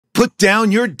Put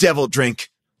down your devil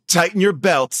drink, tighten your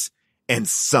belts, and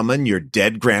summon your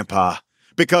dead grandpa,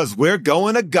 because we're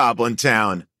going to Goblin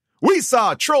Town. We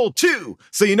saw Troll 2,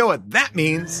 so you know what that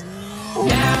means.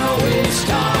 Now it's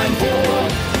time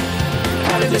for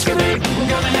How Did This Get Made? We're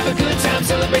gonna have a good time,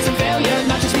 celebrate some failure,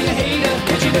 not just be a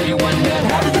hater, cause you know you wonder,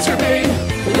 how did this get made?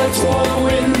 Let's wallow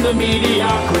in the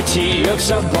mediocrity of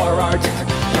subpar art.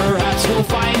 Perhaps we'll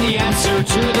find the answer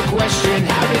to the question,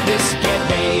 how did this get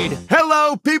made?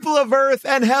 Hello, people of Earth,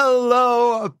 and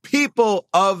hello, people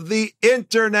of the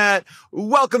internet.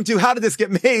 Welcome to How Did This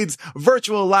Get Made's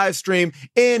virtual live stream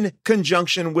in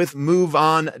conjunction with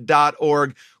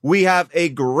MoveOn.org. We have a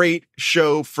great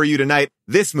show for you tonight.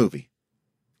 This movie,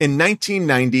 in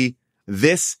 1990,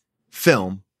 this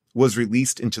film was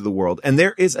released into the world, and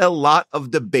there is a lot of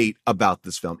debate about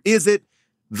this film. Is it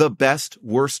the best,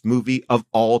 worst movie of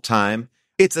all time?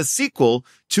 It's a sequel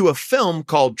to a film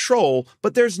called Troll,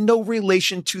 but there's no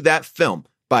relation to that film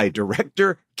by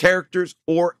director, characters,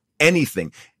 or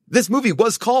anything. This movie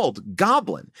was called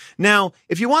Goblin. Now,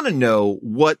 if you want to know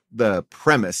what the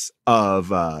premise of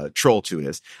Troll 2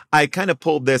 is, I kind of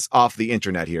pulled this off the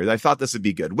internet here. I thought this would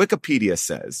be good. Wikipedia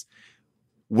says,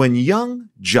 when young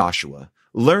Joshua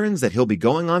learns that he'll be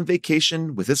going on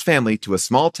vacation with his family to a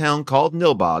small town called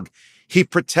Nilbog, he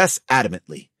protests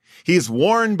adamantly. He is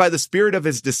warned by the spirit of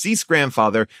his deceased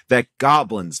grandfather that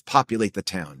goblins populate the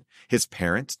town. His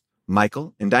parents,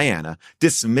 Michael and Diana,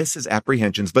 dismiss his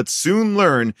apprehensions, but soon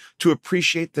learn to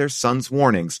appreciate their son's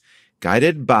warnings.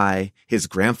 Guided by his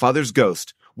grandfather's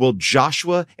ghost, will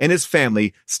Joshua and his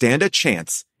family stand a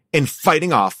chance in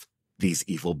fighting off these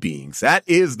evil beings? That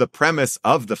is the premise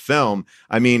of the film.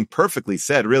 I mean, perfectly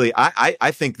said, really.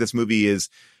 I think this movie is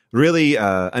really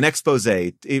an expose.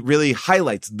 It really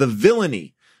highlights the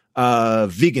villainy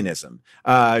of veganism,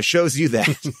 shows you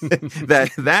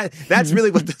that that's really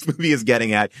what this movie is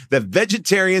getting at, that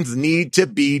vegetarians need to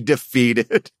be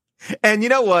defeated. And you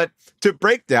know what? To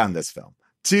break down this film,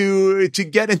 to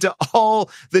get into all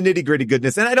the nitty gritty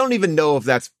goodness, and I don't even know if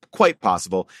that's quite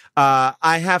possible,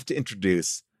 I have to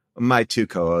introduce my two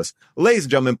co-hosts. Ladies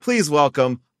and gentlemen, please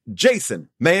welcome Jason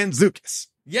Mantzoukas.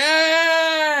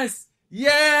 Yes!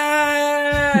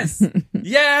 Yes!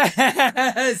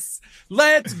 Yes!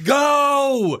 Let's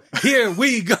go! Here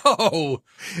we go!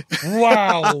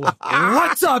 Wow.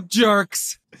 What's up,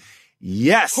 jerks?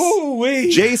 Yes. Hoo-wee.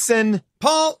 Jason,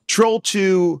 Paul, Troll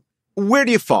 2, where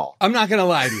do you fall? I'm not gonna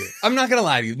lie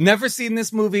to you. Never seen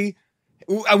this movie.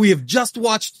 We have just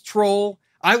watched Troll.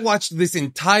 I watched this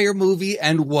entire movie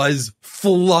and was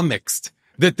flummoxed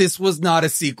that this was not a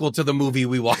sequel to the movie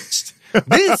we watched.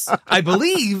 This, I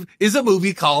believe, is a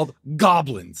movie called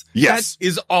Goblins. Yes. That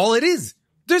is all it is.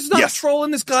 There's not a troll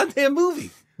in this goddamn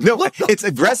movie. No, it's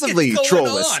aggressively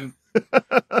trollless.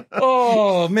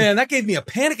 Oh, man, that gave me a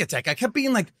panic attack. I kept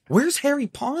being like, where's Harry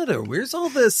Potter? Where's all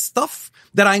the stuff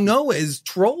that I know as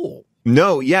Troll?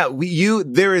 No, yeah,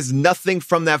 there is nothing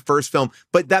from that first film,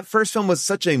 but that first film was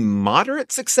such a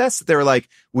moderate success that they were like,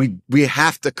 we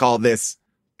have to call this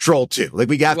Troll 2. Like,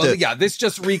 we got to. Yeah, this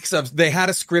just reeks of, they had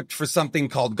a script for something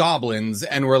called Goblins,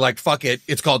 and we're like, fuck it,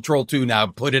 it's called Troll 2 now,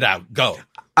 put it out, go.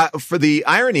 For the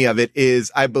irony of it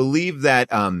is, I believe that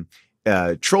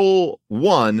Troll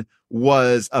 1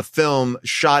 was a film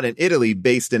shot in Italy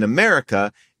based in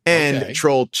America, and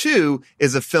Troll 2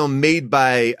 is a film made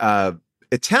by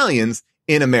Italians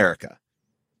in America.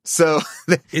 So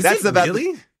that's about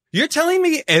really? You're telling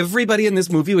me everybody in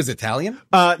this movie was Italian?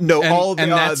 No,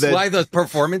 and that's why the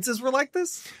performances were like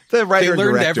this? The writer they and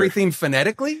learned director. Everything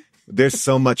phonetically? There's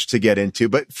so much to get into,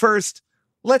 but first,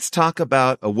 let's talk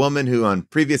about a woman who on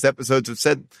previous episodes have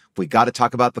said, we got to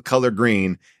talk about the color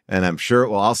green, and I'm sure it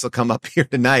will also come up here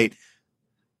tonight.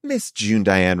 Miss June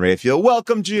Diane Raphael.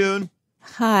 Welcome, June.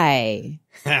 Hi.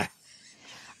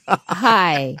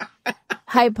 Hi.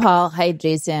 Hi, Paul. Hi,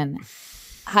 Jason.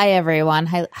 Hi, everyone.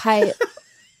 Hi,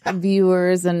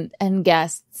 viewers and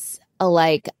guests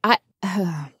alike.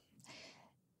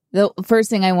 The first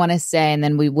thing I want to say, and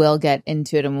then we will get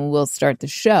into it and we will start the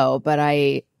show, but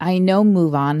I know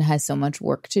Move On has so much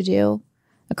work to do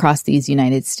across these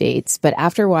United States. But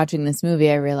after watching this movie,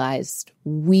 I realized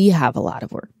we have a lot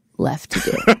of work left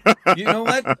to do. You know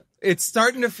what? It's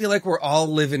starting to feel like we're all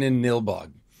living in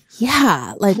Nilbog.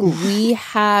 Yeah, like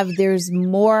there's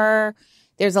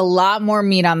a lot more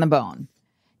meat on the bone.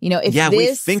 You know,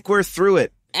 we think we're through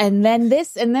it. And then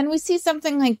we see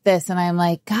something like this, and I'm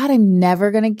like, God, I'm never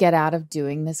going to get out of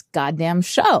doing this goddamn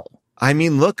show. I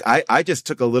mean, look, I just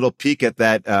took a little peek at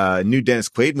that new Dennis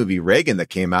Quaid movie, Reagan, that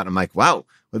came out. And I'm like, wow,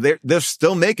 they're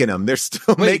still making them. They're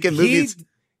still making movies.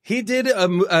 He did a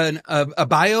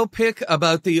biopic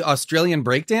about the Australian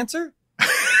breakdancer?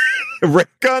 Ray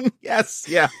gun? Yes.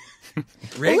 Yeah.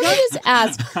 Ray Let gun? me just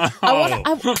ask.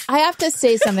 I have to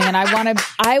say something, and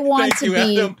I want Thank to you,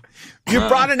 be. Adam. You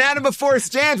brought in Adam before it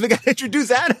stands. We got to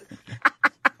introduce Adam.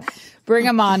 Bring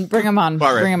him on. Bring him on.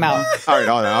 All right. Bring him out. All right,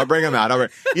 hold on. I'll bring him out. All right.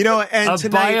 You know, and A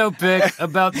tonight, biopic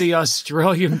about the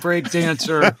Australian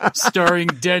breakdancer starring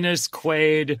Dennis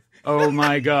Quaid. Oh,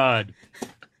 my God.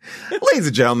 ladies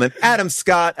and gentlemen, Adam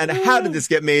Scott and How Did This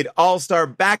Get Made All-Star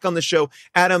back on the show.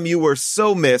 Adam, you were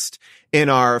so missed in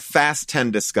our Fast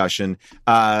 10 discussion.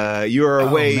 You are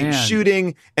away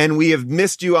shooting, and we have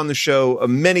missed you on the show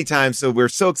many times. So we're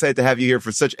so excited to have you here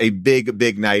for such a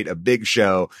big night, a big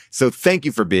show. So thank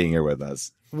you for being here with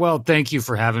us. Well, thank you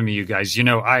for having me, you guys. You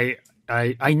know, I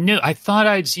thought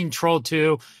I'd seen Troll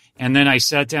 2, and then I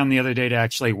sat down the other day to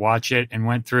actually watch it and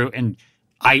went through, and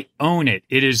I own it.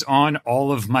 It is on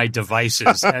all of my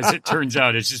devices. As it turns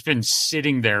out, it's just been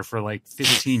sitting there for like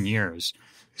 15 years.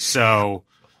 So,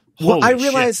 holy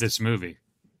shit, this movie.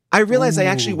 I realized I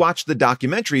actually watched the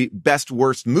documentary Best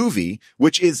Worst Movie,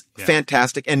 which is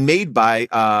fantastic and made by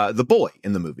the boy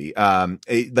in the movie.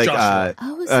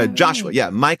 Joshua.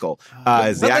 Yeah, Michael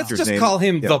is the actor's name. Let's just call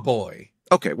him the boy.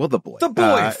 Okay, well, the boy. The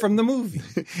boy from the movie.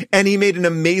 And he made an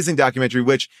amazing documentary,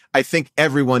 which I think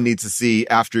everyone needs to see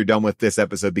after you're done with this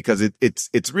episode because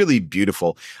it's really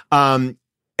beautiful. And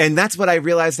that's what I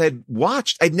realized I'd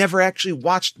watched. I'd never actually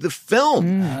watched the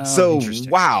film. So,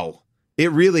 wow.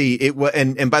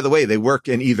 And by the way, they work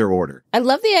in either order. I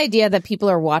love the idea that people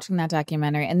are watching that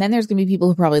documentary, and then there's going to be people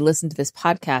who probably listen to this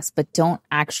podcast, but don't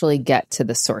actually get to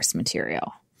the source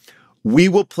material. We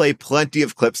will play plenty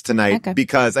of clips tonight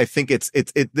because I think this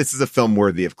is a film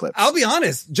worthy of clips. I'll be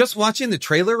honest, just watching the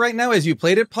trailer right now as you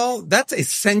played it, Paul, that's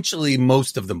essentially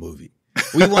most of the movie.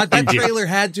 We want that trailer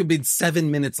had to have been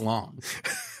 7 minutes long.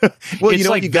 Well, it's you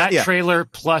know like what you got, trailer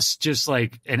plus just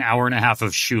like an hour and a half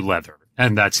of shoe leather.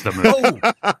 And that's the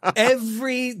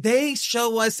movie. They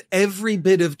show us every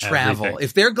bit of travel. Everything.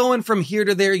 If they're going from here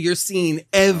to there, you're seeing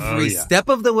every step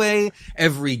of the way,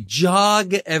 every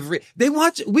jog, we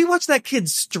watch that kid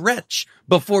stretch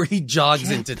before he jogs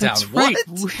into town. That's right.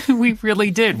 We really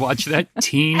did watch that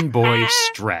teen boy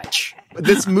stretch.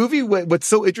 This movie, what's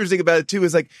so interesting about it too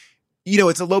is like, you know,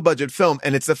 it's a low budget film,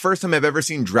 and it's the first time I've ever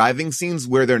seen driving scenes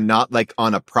where they're not like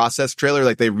on a process trailer,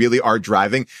 like they really are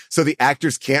driving. So the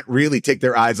actors can't really take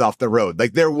their eyes off the road.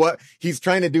 Like he's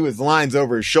trying to do his lines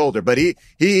over his shoulder, but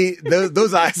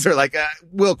those eyes are like,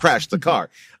 we'll crash the car.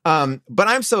 But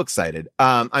I'm so excited.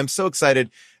 I'm so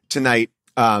excited tonight.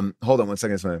 Hold on 1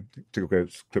 second. I just want to take a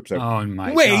quick second. Oh my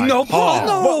God. Wait, no, Paul.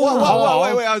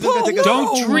 No. Wait. I was just going to take a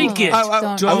Don't drink it.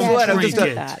 Don't drink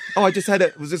it. Oh, I just had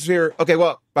it. Was this here? Okay,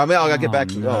 well, I'll get back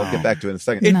to it. I'll get back to it in a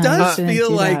second. It does shouldn't feel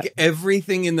do like that.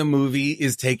 everything in the movie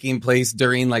is taking place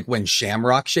during like when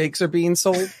Shamrock shakes are being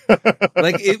sold.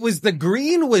 Like the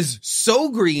green was so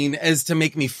green as to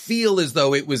make me feel as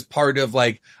though it was part of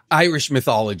like Irish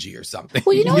mythology or something.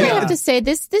 Well, you know what I have to say?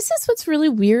 This is what's really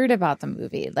weird about the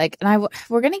movie. Like, and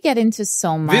we're going to get into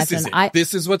so much.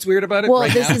 This is what's weird about it. Well,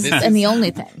 right this now? is, and the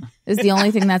only thing is the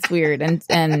only thing that's weird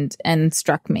and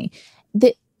struck me.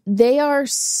 They are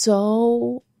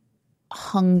so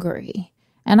hungry.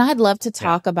 And I'd love to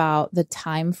talk about the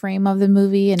time frame of the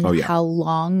movie and how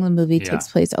long the movie takes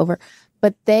place over.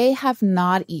 But they have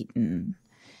not eaten.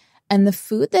 And the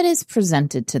food that is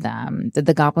presented to them, that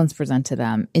the goblins present to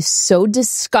them, is so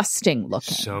disgusting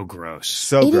looking. So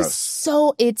gross.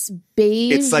 It's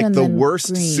beige. It's like and the then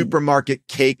worst green. supermarket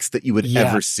cakes that you would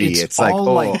ever see. It's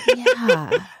like,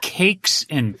 cakes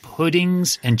and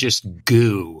puddings and just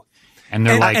goo. And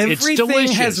they're like, it's delicious.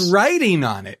 Everything has writing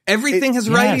on it. Everything has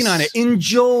writing on it.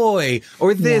 Enjoy,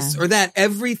 or this, or that.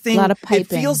 Everything. A lot of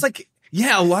piping. It feels like,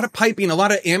 a lot of piping, a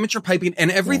lot of amateur piping, and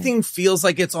everything feels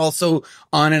like it's also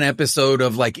on an episode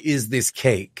of like, is this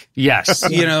cake? Yes.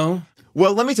 You know?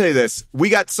 Well, let me tell you this. We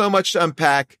got so much to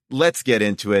unpack. Let's get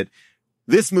into it.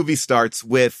 This movie starts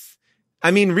with,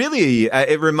 I mean, really,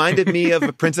 it reminded me of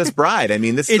A Princess Bride. I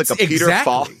mean, this is like a Peter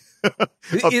Falk.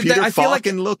 Little kid I feel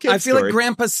story. like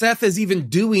Grandpa Seth is even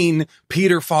doing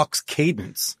Peter Falk's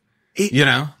cadence. You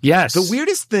know? Yes. The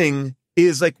weirdest thing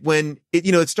is like when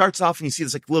it starts off and you see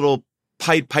this like little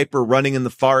Pied Piper running in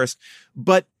the forest.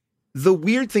 But the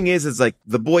weird thing is like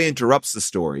the boy interrupts the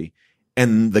story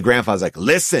and the grandfather's like,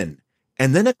 listen.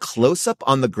 And then a close up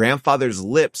on the grandfather's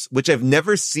lips, which I've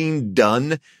never seen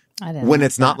done when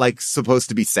it's not like supposed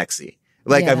to be sexy.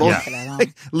 Like I've only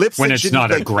like, lips when it's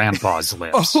not like, a grandpa's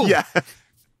lips.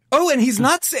 Oh, and he's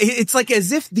not, it's like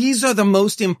as if these are the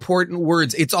most important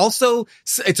words. It's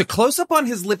a close up on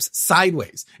his lips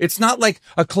sideways. It's not like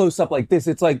a close up like this.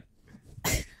 It's like,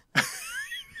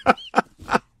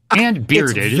 and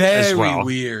bearded it's very as well.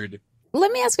 Weird.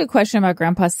 let me ask a question about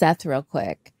Grandpa Seth real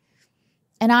quick.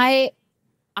 And I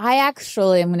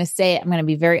actually, I'm going to say, I'm going to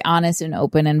be very honest and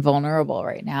open and vulnerable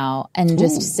right now and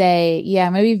just say,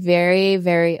 I'm going to be very,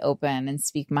 very open and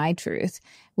speak my truth,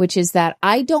 which is that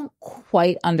I don't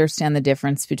quite understand the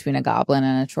difference between a goblin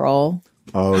and a troll.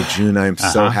 Oh, June, I'm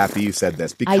so happy you said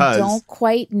this because I don't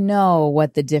quite know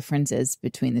what the difference is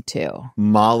between the two.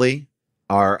 Molly,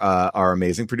 our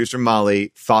amazing producer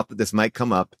Molly, thought that this might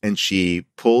come up, and she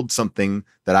pulled something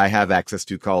that I have access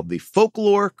to called the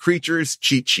Folklore Creatures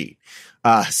Cheat Sheet.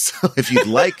 So if you'd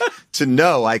like to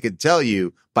know, I could tell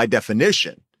you by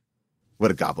definition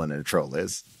what a goblin and a troll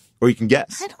is, or you can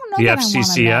guess. I don't know. The that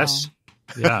FCCS.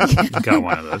 Yeah, got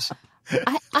one of those.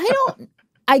 I don't.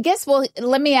 I guess. Well,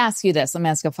 let me ask you this. Let me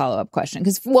ask a follow-up question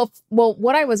because, well,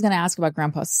 what I was going to ask about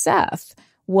Grandpa Seth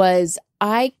was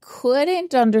I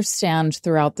couldn't understand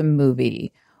throughout the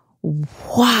movie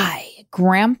why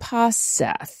Grandpa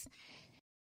Seth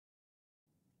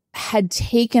had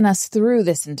taken us through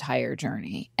this entire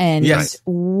journey and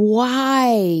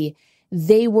why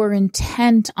they were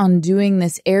intent on doing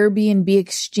this Airbnb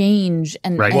exchange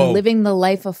and living the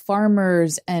life of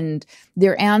farmers and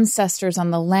their ancestors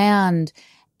on the land,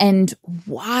 and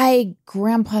why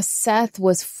Grandpa Seth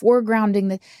was foregrounding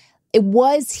the.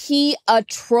 Was he a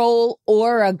troll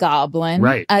or a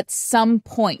goblin at some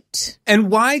point? And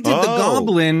why did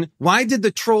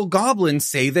the troll goblin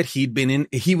say that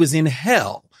he was in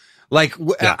hell? Like,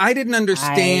 I didn't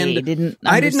understand.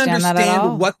 I didn't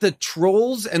understand what the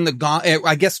trolls and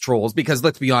I guess trolls, because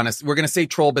let's be honest, we're going to say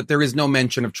troll, but there is no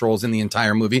mention of trolls in the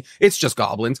entire movie. It's just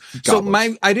goblins. So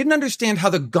I didn't understand how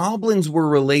the goblins were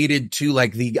related to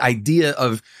like the idea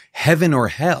of heaven or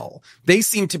hell. They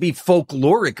seem to be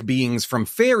folkloric beings from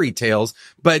fairy tales,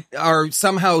 but are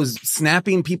somehow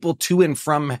snapping people to and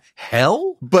from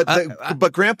hell.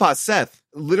 But Grandpa Seth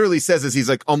literally says as he's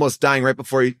like almost dying right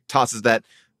before he tosses that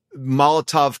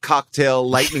Molotov cocktail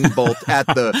lightning bolt at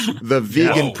the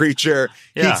vegan preacher.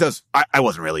 He says, I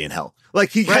wasn't really in hell.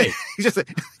 Like he's like,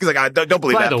 I don't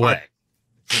believe that. By the way,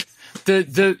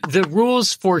 the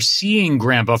rules for seeing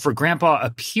Grandpa, for Grandpa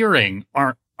appearing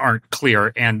aren't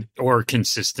clear or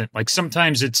consistent. Like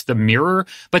sometimes it's the mirror,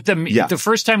 but the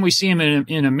first time we see him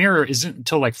in a mirror isn't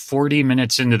until like 40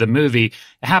 minutes into the movie. It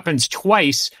happens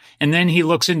twice, and then he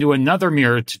looks into another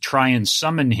mirror to try and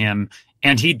summon him.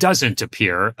 And he doesn't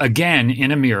appear again in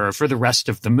a mirror for the rest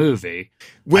of the movie.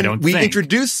 When we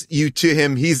introduce you to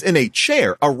him, he's in a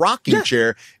chair, a rocking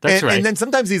chair. That's right. And then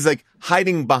sometimes he's like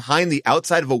hiding behind the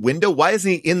outside of a window. Why isn't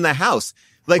he in the house?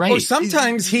 Like, or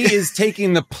sometimes he is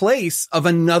taking the place of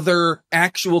another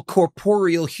actual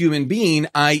corporeal human being,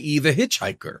 i.e. the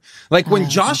hitchhiker. Like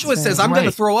when Joshua says, I'm going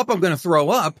to throw up, I'm going to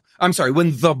throw up. I'm sorry,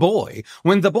 when the boy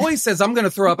says, I'm going to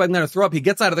throw up, I'm going to throw up, he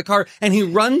gets out of the car and he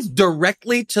runs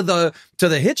directly to the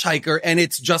hitchhiker, and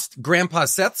it's just Grandpa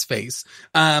Seth's face.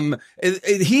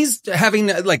 He's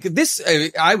having like this.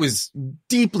 I was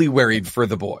deeply worried for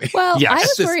the boy. Well, I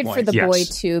was worried for the boy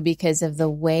too, because of the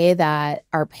way that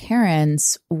our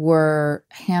parents were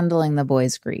handling the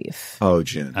boy's grief. Oh,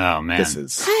 Jen. Oh, man.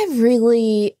 I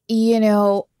really,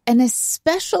 and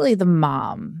especially the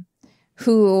mom,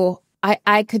 who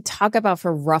I could talk about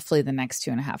for roughly the next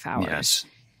 2.5 hours. Yes,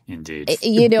 indeed.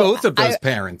 Both of those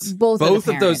parents. Both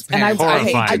of those parents.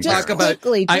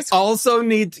 I also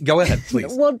need to, go ahead,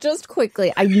 please. Well, just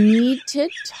quickly, I need to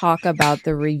talk about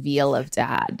the reveal of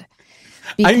Dad.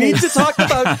 I need to talk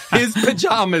about his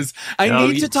pajamas. I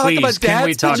need to talk about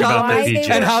Dad's pajamas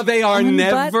and how they are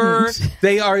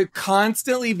they are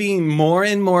constantly being more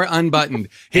and more unbuttoned.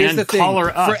 Here's the thing.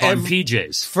 Collar up on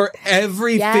PJs. For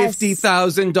every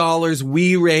 $50,000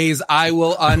 we raise, I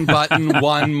will unbutton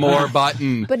one more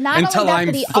button. But not until only that, I'm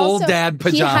but he full also, dad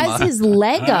pajama. He has his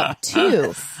leg up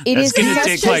too. It's going to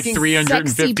take like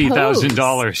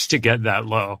 $350,000 to get that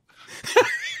low.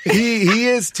 He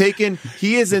is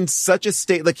in such a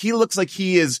state, like he looks like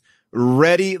he is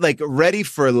ready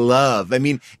for love. I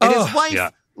mean, and his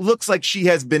wife looks like she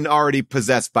has been already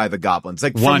possessed by the goblins.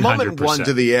 Like from 100%. moment one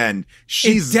to the end,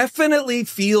 it definitely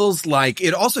feels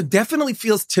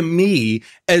to me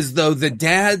as though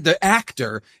the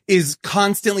actor is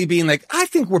constantly being like, I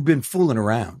think we've been fooling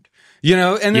around.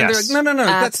 And then they're like, no,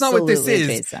 that's not what this is.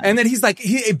 Jason. And then he's like,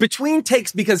 between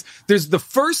takes, because there's the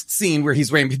first scene where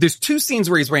there's two scenes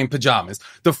where he's wearing pajamas.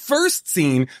 The first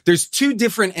scene, there's two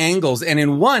different angles, and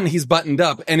in one, he's buttoned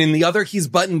up, and in the other, he's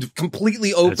buttoned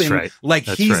completely open. That's right. Like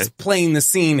he's playing the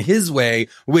scene his way,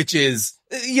 which is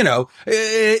you know,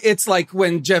 it's like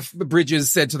when Jeff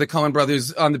Bridges said to the Coen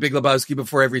brothers on The Big Lebowski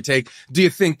before every take, do you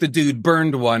think the dude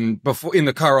burned one before in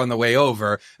the car on the way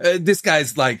over? This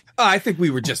guy's like, oh, I think we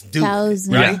were just doing it,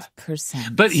 right?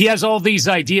 1000%. But he has all these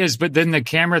ideas, but then the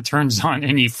camera turns on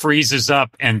and he freezes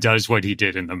up and does what he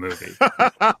did in the movie.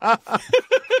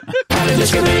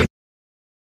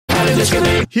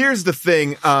 Here's the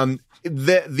thing.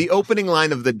 The opening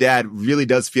line of the dad really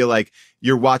does feel like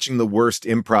you're watching the worst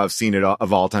improv scene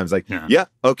of all times. Like, yeah,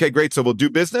 okay, great. So we'll do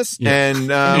business, and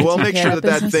we'll make sure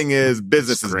that thing is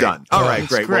business is done. All right,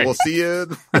 great. Well, we'll see you.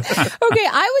 Okay,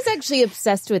 I was actually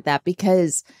obsessed with that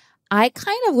because I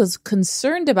kind of was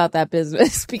concerned about that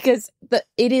business because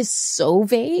it is so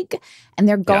vague, and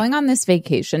they're going on this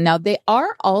vacation. Now, they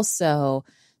are also,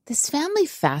 this family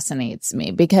fascinates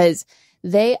me because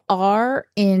they are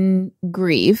in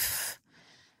grief.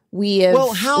 We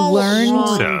have how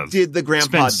long did the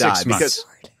grandpa die? Because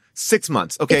 6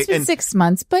 months. Okay, it's been 6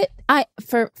 months, but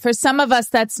for some of us,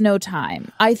 that's no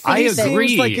time. I think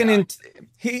agree.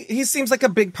 He seems like a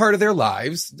big part of their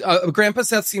lives. Grandpa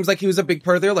Seth seems like he was a big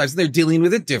part of their lives, and they're dealing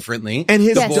with it differently. And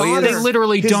his daughter, they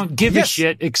literally don't give a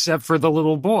shit except for the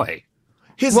little boy.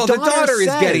 The daughter is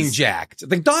getting jacked.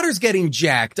 The daughter's getting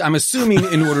jacked, I'm assuming,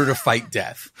 in order to fight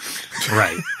death.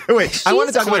 Right. Wait, I want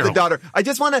to talk about the daughter.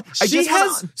 She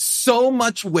has so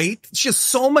much weight. She has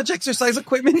so much exercise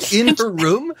equipment in her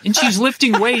room. And she's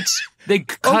lifting weights. They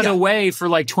cut away for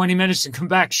like 20 minutes and come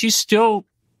back. She's still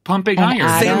pumping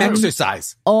iron. Same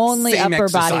exercise. Only upper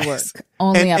body work.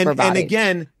 Only upper body. And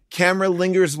again, camera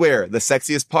lingers where? The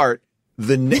sexiest part.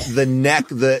 The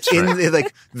neck,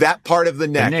 like that part of the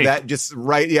neck, that just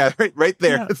right there,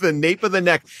 the nape of the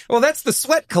neck. Well, that's the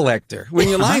sweat collector. When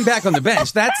you're lying back on the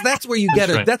bench, that's where you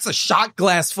get that's a shot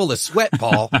glass full of sweat,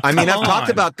 Paul. I mean, I've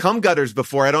talked about cum gutters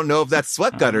before. I don't know if that's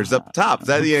sweat gutters up top.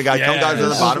 That you got cum gutters on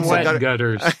the bottom, sweat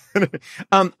gutters.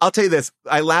 I'll tell you this: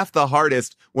 I laughed the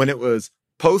hardest when it was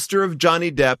poster of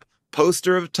Johnny Depp,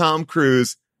 poster of Tom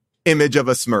Cruise, image of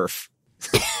a Smurf.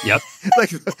 Yep.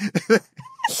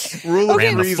 Rule of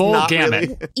threes, full not gamut.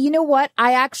 really. You know what?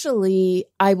 I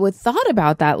would thought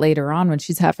about that later on when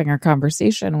she's having her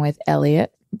conversation with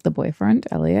Elliot, the boyfriend,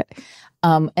 Elliot.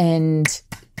 And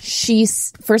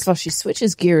first of all, she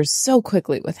switches gears so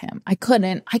quickly with him. I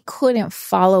couldn't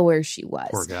follow where she was.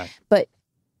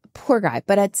 Poor guy.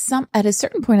 But at a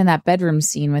certain point in that bedroom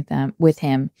scene with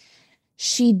him,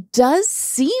 she does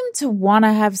seem to want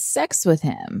to have sex with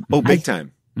him. Oh, big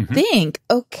time. Think,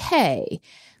 okay.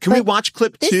 Can we watch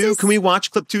clip 2? Can we watch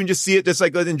clip 2 and just see it? Just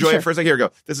like enjoy it for a second. Here we go.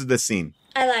 This is the scene.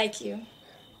 I like you.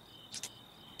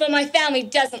 But my family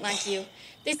doesn't like you.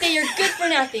 They say you're good for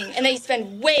nothing and that you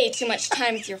spend way too much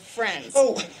time with your friends.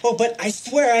 Oh, but I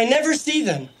swear I never see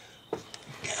them.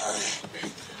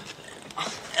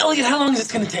 Elliot, how long is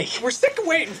this going to take? We're sick of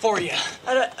waiting for you.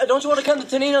 Don't you want to come to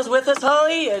Tonino's with us,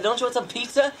 Holly? Don't you want some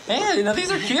pizza? Hey,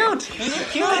 these are cute.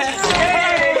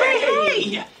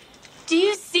 Hey! Do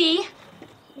you see?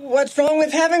 What's wrong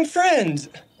with having friends?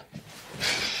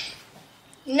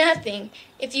 Nothing.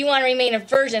 If you want to remain a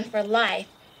virgin for life,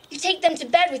 you take them to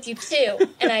bed with you, too.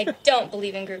 And I don't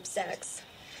believe in group sex.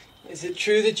 Is it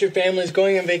true that your family's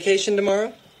going on vacation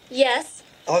tomorrow? Yes.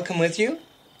 I'll come with you.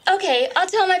 Okay, I'll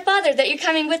tell my father that you're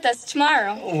coming with us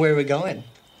tomorrow. Where are we going?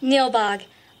 Nilbog,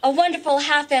 a wonderful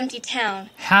half-empty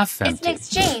town. Half-empty? It's an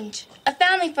exchange. A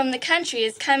family from the country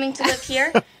is coming to live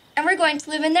here, and we're going to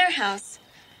live in their house.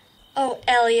 Oh,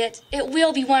 Elliot, it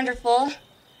will be wonderful.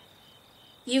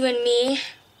 You and me,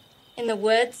 in the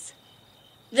woods.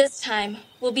 This time,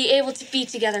 we'll be able to be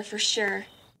together for sure.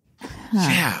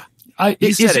 Yeah.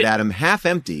 You said it, Adam. Half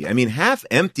empty. I mean, half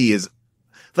empty is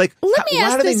like, let me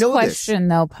ask this question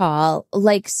though, Paul.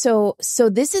 Like, so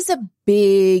this is a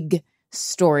big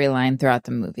storyline throughout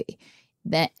the movie.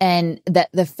 And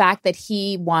the fact that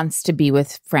he wants to be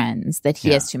with friends, that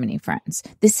he has too many friends.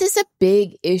 This is a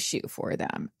big issue for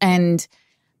them. And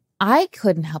I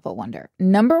couldn't help but wonder,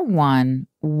 number one,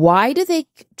 why do they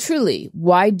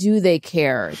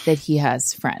care that he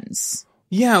has friends?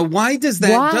 Yeah, why does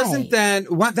that? Why? Doesn't that?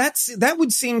 That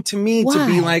would seem to me to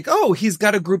be like, oh, he's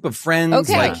got a group of friends,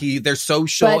 like they're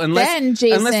social, but unless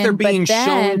they're being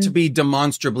shown to be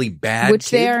demonstrably bad, which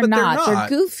kids, they're not. They're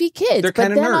goofy kids. They're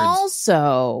kind of nerds.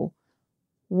 Also,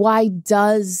 why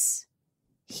does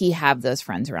he have those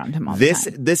friends around him all the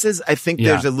time? This is, I think,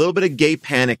 there's a little bit of gay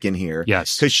panic in here.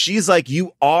 Yes, because she's like,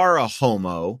 you are a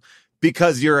homo.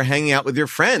 because you're hanging out with your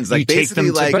friends. Like You take basically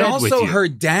them to like But bed with also you. her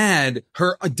dad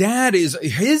is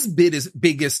his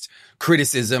biggest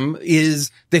criticism is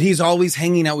that he's always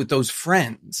hanging out with those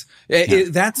friends.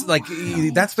 That's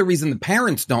the reason the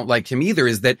parents don't like him either,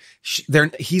 is that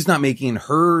he's not making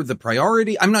her the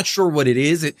priority. I'm not sure what it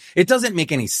is. It doesn't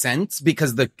make any sense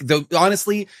because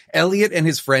honestly, Elliot and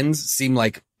his friends seem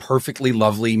like perfectly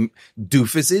lovely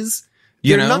doofuses.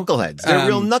 they're knuckleheads. They're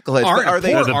real knuckleheads. But are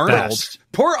they? They're the Arnold? best.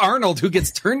 Poor Arnold, who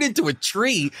gets turned into a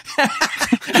tree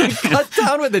and cut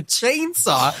down with a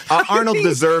chainsaw. Arnold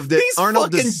deserved it. These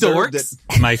Arnold fucking deserved dorks.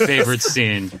 it. My favorite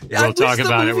scene. I We'll wish talk the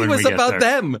about it movie when was we get about there.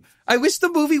 them. I wish the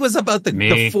movie was about the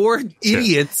Me 4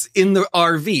 idiots in the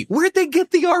RV. Where'd they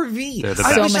get the RV? They're the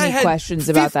I best. wish So I many had questions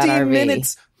about that 15 RV.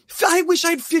 minutes. I wish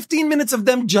I had 15 minutes of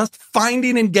them just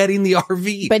finding and getting the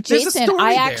RV. But There's a Jason,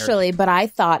 story but I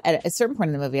thought at a certain point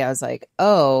in the movie, I was like,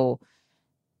 oh,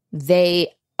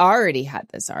 they already had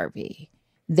this RV.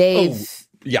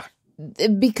 yeah.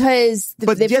 Because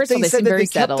But they, yet first of all, they they said seem that very they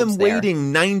kept settled them there.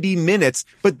 waiting 90 minutes,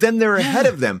 but then they're ahead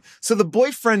of them. So the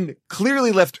boyfriend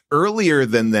clearly left earlier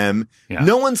than them. Yeah.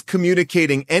 No one's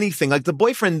communicating anything. Like the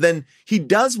boyfriend, then he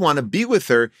does want to be with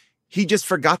her. He just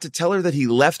forgot to tell her that he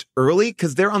left early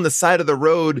because they're on the side of the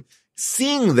road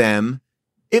seeing them.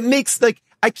 It makes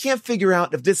I can't figure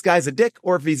out if this guy's a dick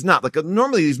or if he's not. Like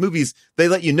normally these movies, they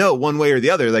let you know one way or the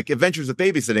other. Like Adventures of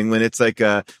Babysitting, when it's like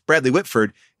Bradley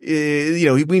Whitford,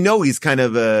 we know he's kind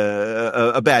of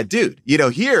a bad dude.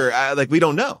 Here, we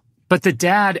don't know. But the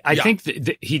dad, I think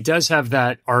he does have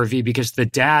that RV because the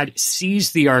dad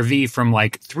sees the RV from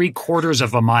like 3/4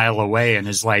 of a mile away and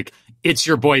is like, it's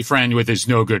your boyfriend with his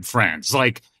no good friends.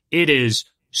 Like it is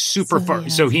super far.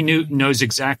 So he knows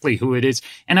exactly who it is.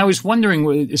 And I was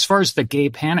wondering, as far as the gay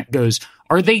panic goes,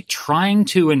 are they trying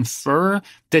to infer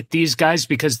that these guys,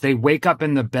 because they wake up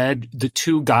in the bed, the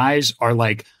two guys are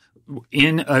like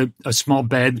in a small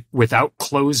bed without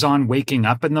clothes on, waking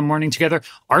up in the morning together?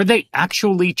 Are they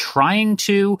actually trying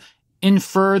to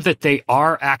infer that they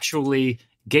are actually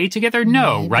gay together?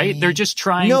 No, right? They're just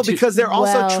trying to... No, because they're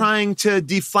also trying to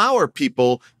deflower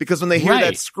people, because when they hear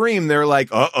that scream, they're like,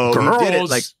 uh-oh, he did it.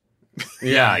 Like,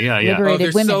 yeah. Liberated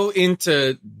They're women. so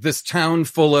into this town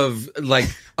full of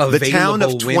available the town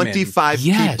of 25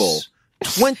 Yes. people.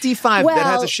 25 that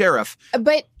has a sheriff.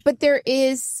 But there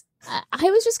is, I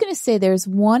was just going to say, there's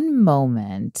one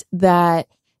moment that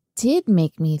did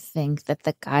make me think that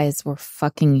the guys were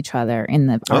fucking each other in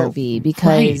the RV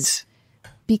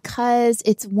because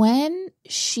it's when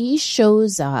she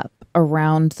shows up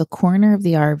around the corner of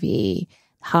the RV,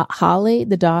 Holly,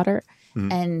 the daughter,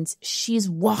 and she's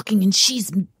walking and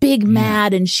she's big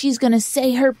mad and she's going to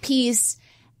say her piece.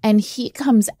 And he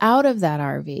comes out of that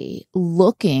RV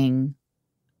looking,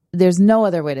 there's no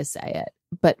other way to say it,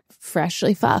 but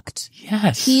freshly fucked.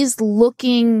 Yes. He's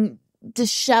looking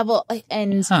disheveled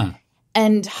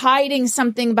and hiding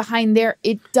something behind there.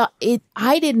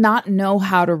 I did not know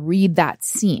how to read that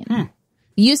scene.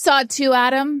 You saw it too,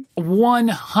 Adam?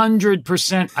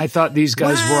 100%. I thought these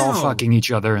guys were all fucking each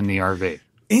other in the RV.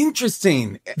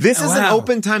 Interesting. This is an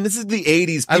open time. This is the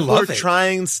 80s. People are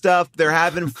trying stuff. They're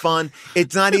having fun.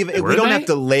 It's not even, we don't have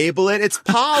to label it. It's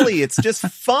poly. It's just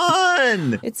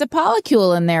fun. It's a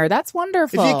polycule in there. That's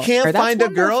wonderful. If you can't find a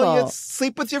girl, you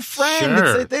sleep with your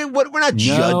friend. Sure. We're not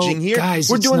judging here. Guys,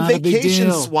 we're it's doing not a big vacation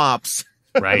deal. swaps.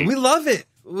 Right. We love it.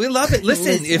 We love it.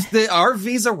 Listen, if the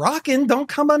RVs are rocking, don't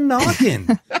come a knocking.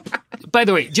 By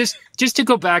the way, just to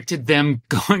go back to them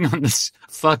going on this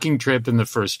fucking trip in the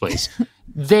first place.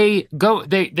 They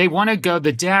want to go.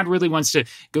 The dad really wants to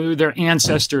go to their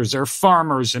ancestors. They're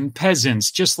farmers and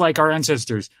peasants, just like our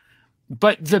ancestors.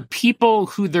 But the people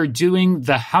who they're doing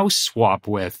the house swap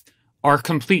with are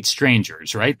complete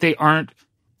strangers, right? They aren't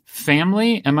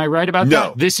family. Am I right about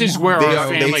that? This is where our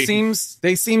family...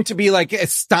 They seem to be like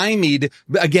stymied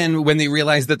again when they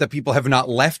realize that the people have not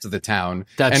left the town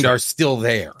are still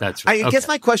there. That's right. I guess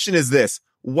my question is this.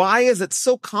 Why is it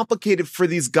so complicated for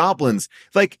these goblins?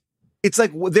 It's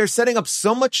like they're setting up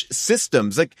so much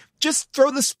systems. Like, just throw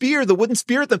the wooden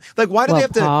spear at them. Like, why do they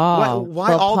have to?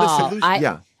 Why all this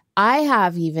solution? I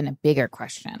have even a bigger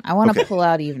question. I want to pull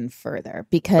out even further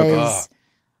because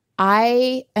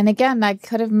and again, I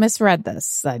could have misread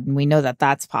this. We know that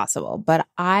that's possible, but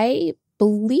I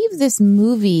believe this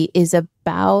movie is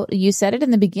about, you said it in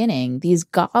the beginning, these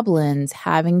goblins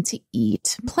having to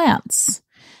eat plants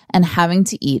and having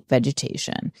to eat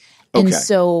vegetation. And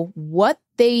so what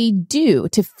they do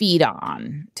to feed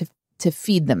on, to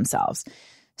feed themselves.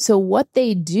 So what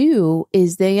they do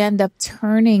is they end up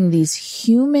turning these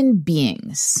human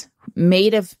beings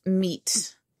made of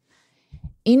meat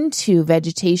into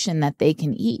vegetation that they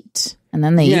can eat. And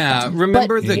then they eat Yeah, them.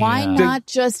 remember but why not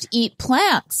just eat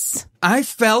plants? I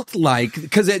felt like,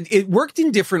 because it worked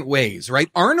in different ways, right?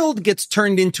 Arnold gets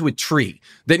turned into a tree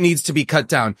that needs to be cut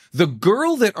down. The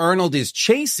girl that Arnold is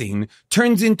chasing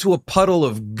turns into a puddle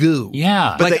of goo.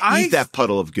 Yeah. But they eat that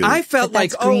puddle of goo. I felt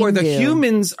like, are the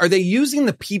humans, are they using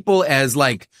the people as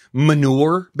like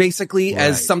manure, basically,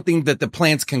 as something that the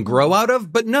plants can grow out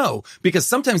of? But no, because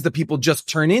sometimes the people just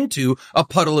turn into a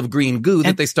puddle of green goo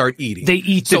that they start eating. They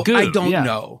eat the goo. I don't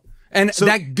know. And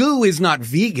that goo is not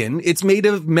vegan. It's made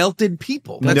of melted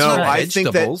people. That's not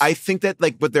vegetables. I think that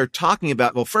like what they're talking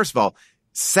about. Well, first of all,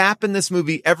 sap in this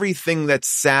movie, everything that's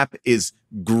sap is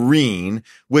green,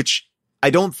 which I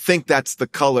don't think that's the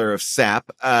color of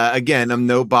sap. Again, I'm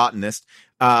no botanist.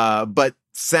 But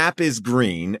sap is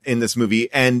green in this movie.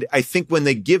 And I think when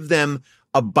they give them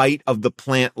a bite of the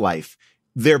plant life,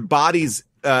 their bodies,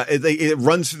 it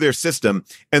runs through their system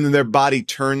and then their body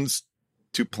turns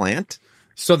to plant.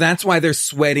 So that's why they're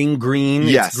sweating green.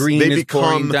 Yes, it's green is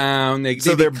pouring down. They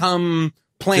become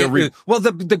plant. Well,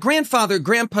 the Grandpa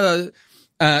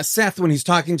Seth, when he's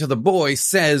talking to the boy,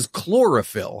 says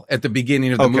chlorophyll at the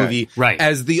beginning of the movie,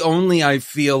 as the only, I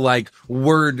feel like,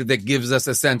 word that gives us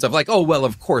a sense of like, oh, well,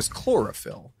 of course,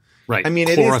 chlorophyll. Right. I mean,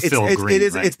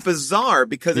 it's bizarre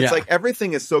because it's like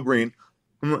everything is so green.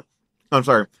 I'm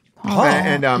sorry. Paul,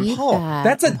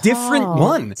 that's a different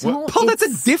one. Paul, that's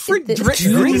a different drink.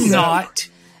 Do not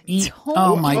eat.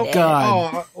 Oh my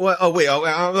God. Wait.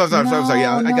 I'm sorry.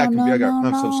 Yeah, I got confused.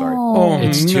 I'm so sorry. Oh,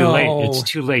 it's too late. It's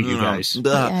too late, you guys.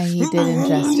 Yeah, you did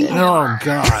ingest it. Oh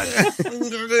God.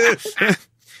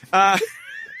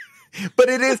 But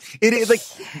it is like,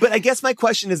 but I guess my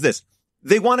question is this.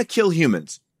 They want to kill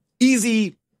humans.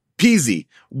 Easy peasy.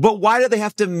 But why do they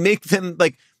have to make them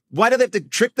like, why do they have to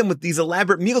trick them with these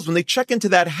elaborate meals? When they check into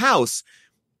that house,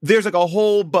 there's like a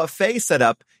whole buffet set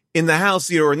up in the house,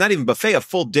 or not even buffet, a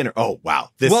full dinner. Oh,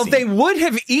 wow. They would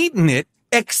have eaten it,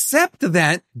 except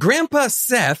that Grandpa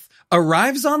Seth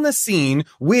arrives on the scene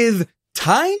with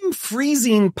time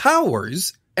freezing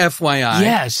powers, FYI.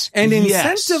 Yes. And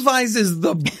incentivizes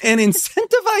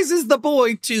the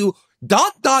boy to ...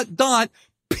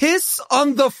 piss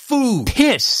on the food.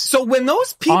 Piss. So when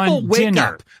those people wake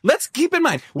up, let's keep in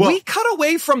mind, we cut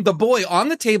away from the boy on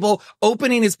the table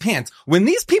opening his pants. When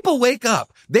these people wake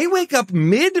up, they wake up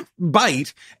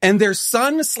mid-bite and their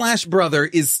son/brother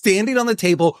is standing on the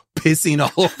pissing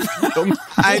all over them.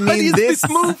 I mean, this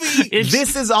movie.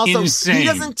 This is also, insane. He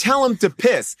doesn't tell him to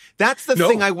piss. That's the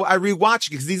thing I rewatched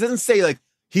because he doesn't say like,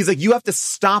 he's like, you have to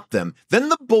stop them. Then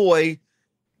the boy,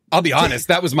 I'll be honest,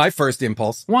 that was my first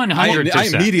impulse. 100%. I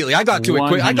immediately, I got to it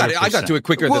quick. I got to it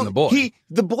quicker than the boy. He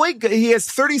has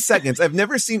 30 seconds. I've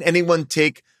never seen anyone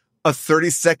take a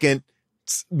 30-second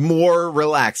more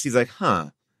relaxed. He's like,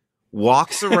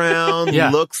 walks around,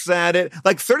 looks at it.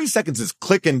 Like 30 seconds is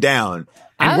clicking down.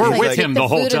 And we're with him the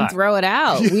whole time. And throw it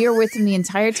out. We are with him the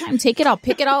entire time. Take it all,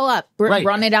 pick it all up,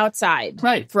 run it outside,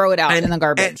 throw it out in the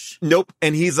garbage. Nope.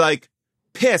 And he's like,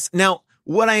 piss. Now,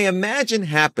 what I imagine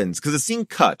happens, because the scene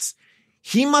cuts,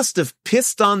 he must have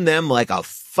pissed on them like a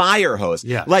fire hose.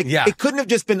 It couldn't have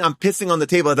just been, I'm pissing on the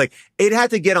table. It's like, it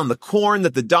had to get on the corn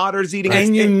that the daughter's eating.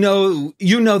 And you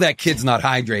know that kid's not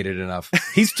hydrated enough.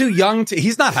 He's too young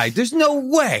he's not hydrated. There's no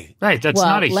way. Right. That's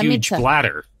not a huge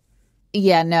bladder.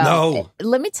 Yeah, no.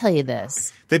 Let me tell you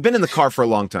this. They've been in the car for a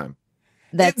long time.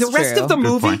 That's the rest true. of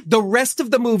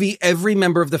the movie, every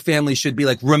member of the family should be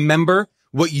like, remember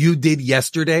what you did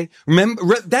yesterday.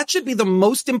 Remember, that should be the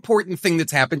most important thing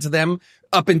that's happened to them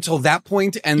up until that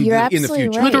point and in the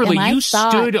future. Right. Literally, you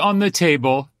stood on the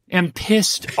table and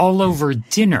pissed all over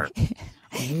dinner.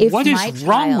 What is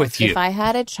wrong with you? If I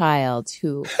had a child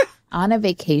who, on a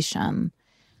vacation,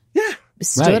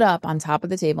 stood up on top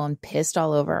of the table and pissed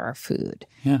all over our food.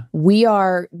 Yeah.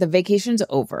 The vacation's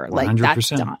over. 100%. Like that's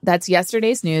done. That's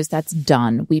yesterday's news. That's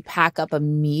done. We pack up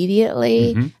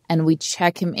immediately and we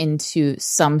check him into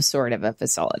some sort of a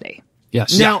facility.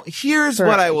 Yes. Now, here's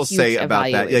what I will say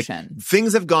about that. Like,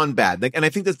 things have gone bad. Like, and I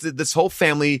think this whole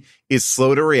family is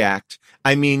slow to react.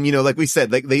 I mean, like we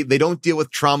said, like they don't deal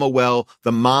with trauma well.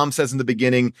 The mom says in the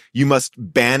beginning, you must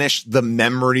banish the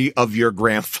memory of your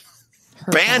grandfather.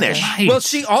 Banish. Right. Well,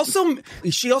 she also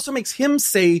makes him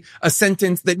say a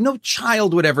sentence that no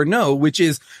child would ever know, which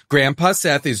is, Grandpa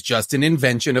Seth is just an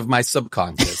invention of my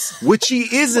subconscious. Which he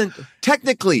isn't.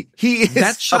 Technically, he is.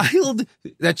 That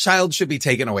child should be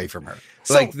taken away from her.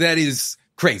 So, that is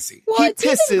crazy. Well, it's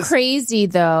even crazy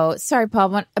though. Sorry,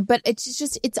 Paul, but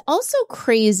it's also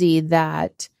crazy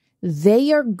that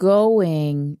they are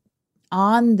going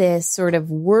on this sort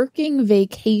of working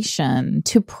vacation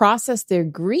to process their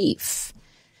grief.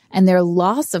 and their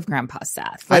loss of Grandpa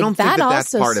Seth. I don't think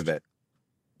that's part of it.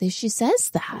 She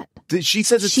says that. She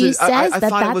says it's. She says I that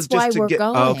thought it was that's just why to we're get.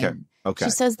 going. Oh, okay. Okay.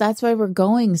 She says that's why we're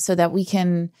going, so that we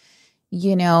can,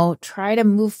 try to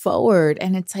move forward.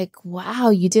 And it's like,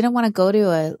 wow, you didn't want to go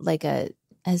to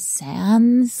a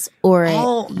Sam's or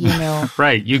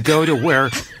right. You go to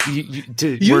where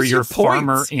where your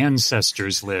farmer points.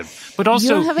 ancestors live, but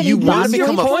also you want to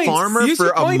become a points. farmer Use for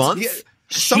your a points. month.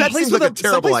 Yeah. That seems like a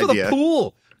terrible idea. With a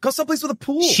pool. Go someplace with a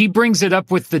pool. She brings it up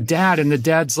with the dad, and the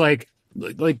dad's like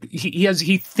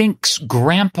he thinks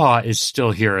Grandpa is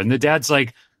still here, and the dad's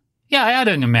like, yeah, I had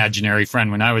an imaginary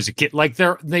friend when I was a kid. Like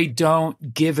they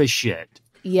don't give a shit.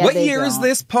 Yeah, what year is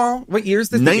this, Paul? What year is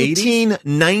this?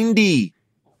 1990.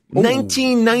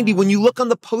 1990. When you look on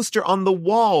the poster on the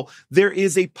wall, there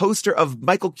is a poster of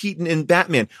Michael Keaton in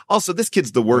Batman. Also, this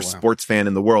kid's the worst sports fan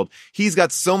in the world. He's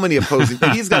got so many opposing.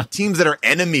 He's got teams that are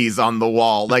enemies on the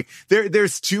wall. Like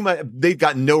there's too much. They've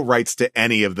got no rights to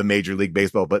any of the Major League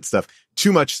Baseball, but stuff.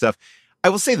 Too much stuff. I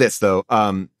will say this though.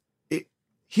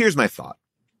 Here's my thought.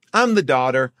 I'm the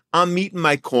daughter. I'm eating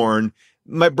my corn.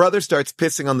 My brother starts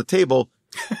pissing on the table.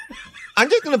 I'm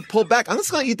just going to pull back. I'm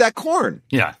just going to eat that corn.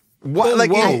 Yeah. What, like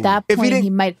at that point,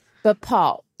 he might. But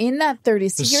Paul, in that 30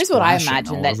 seconds, here's what I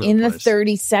imagine: that in the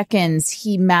 30 seconds,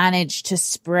 he managed to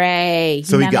spray.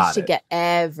 He managed to get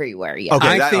everywhere. Yeah.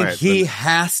 Okay, I think he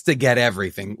has to get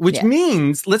everything, which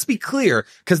means, let's be clear,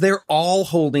 because they're all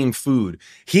holding food.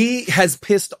 He has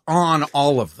pissed on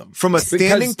all of them from a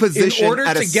standing position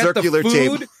at a circular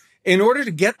table. In order to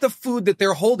get the food that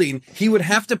they're holding, he would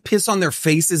have to piss on their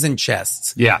faces and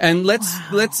chests. Yeah. And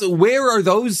where are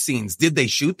those scenes? Did they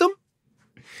shoot them?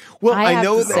 Well, I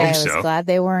know that. I was glad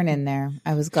they weren't in there.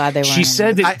 I was glad they weren't. She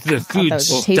said that the food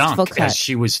stunk cut. as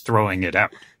she was throwing it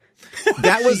out.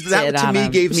 That to me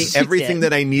gave me everything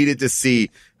that I needed to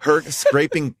see. Her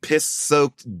scraping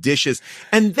piss-soaked dishes.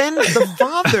 And then the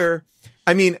father...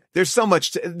 I mean, there's so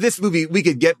much to this movie. We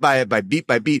could get by it by beat.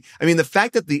 I mean, the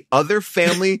fact that the other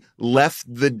family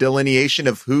left the delineation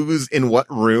of who's in what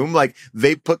room, like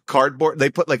they put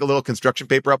like a little construction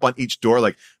paper up on each door.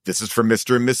 Like, this is for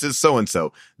Mr. and Mrs.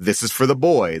 So-and-so. This is for the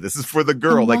boy. This is for the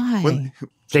girl. Why?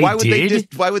 So when he's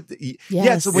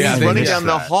running down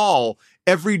the hall,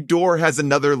 every door has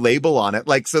another label on it.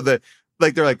 Like,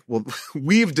 they're like, well,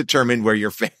 we've determined where your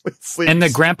family sleeps. And the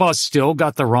grandpa still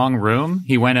got the wrong room.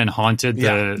 He went and haunted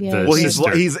the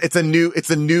sister. It's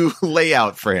a new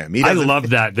layout for him. I love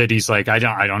that he's like, I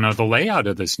don't know the layout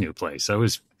of this new place. That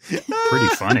was pretty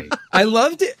funny. I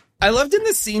loved it. I loved in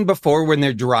the scene before when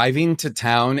they're driving to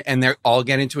town and they all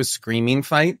get into a screaming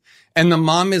fight. And the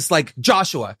mom is like,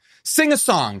 Joshua, sing a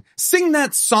song. Sing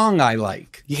that song I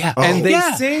like. Yeah. And they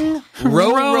sing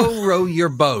Row, Row, Row Your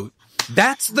Boat.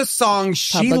 That's the song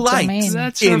she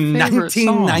liked in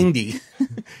 1990.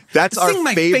 That's our Sing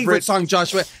my favorite song,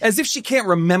 Joshua, as if she can't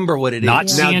remember what it is. Not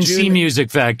CNC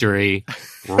Music Factory.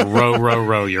 Row, row,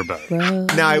 row your boat.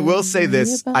 Now, I will say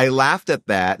this. I laughed at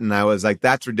that, and I was like,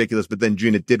 that's ridiculous. But then,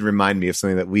 June, it did remind me of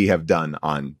something that we have done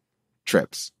on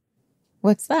trips.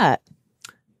 What's that?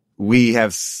 We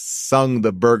have sung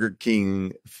the Burger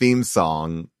King theme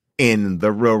song in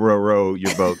the row, row, row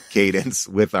your boat cadence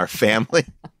with our family.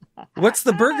 What's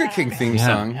the Burger King theme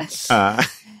song?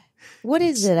 What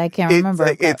is it? I can't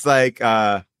remember. It's like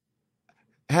have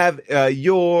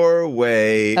your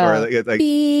way, or like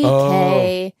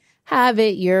BK, have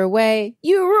it your way,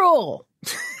 you rule.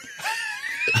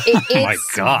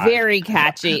 It's very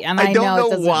catchy, and I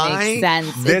know it doesn't make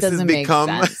sense. This has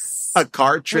become a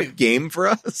car trip game for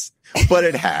us, but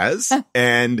it has,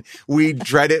 and we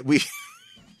dread it.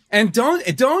 And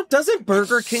doesn't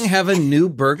Burger King have a new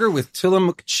burger with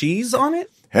Tillamook cheese on it?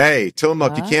 Hey,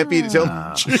 Tillamook, you can't beat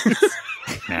Tillamook cheese.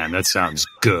 Man, that sounds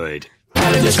good.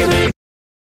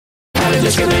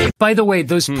 By the way,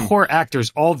 those poor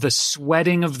actors, all the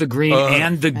sweating of the green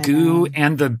and the goo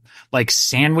and the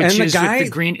sandwiches with the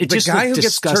green, it just looked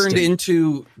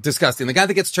disgusting. The guy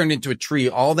that gets turned into a tree,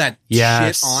 all that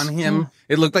shit on him.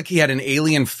 It looked like he had an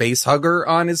alien face hugger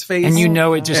on his face. And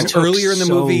it just took earlier in the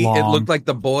so movie, long. It looked like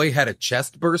the boy had a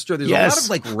chest burster. There's a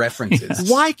lot of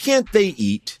references. Why can't they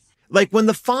eat? Like when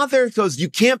the father goes, you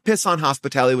can't piss on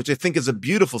hospitality, which I think is a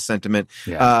beautiful sentiment.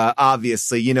 Yeah.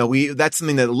 Obviously, that's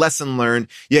something that lesson learned.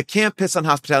 You can't piss on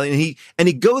hospitality. And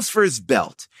he goes for his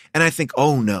belt. And I think,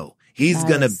 oh no, he's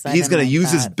going to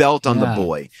use his belt on the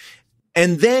boy.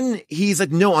 And then he's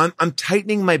like, no, I'm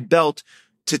tightening my belt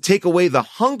to take away the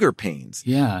hunger pains.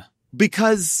 Yeah.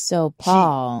 Because. So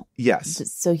Paul. Yes.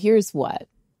 So here's what.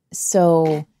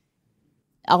 So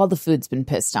all the food's been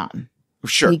pissed on.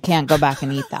 Sure. He can't go back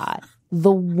and eat that.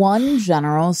 The one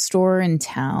general store in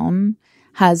town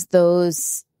has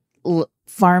those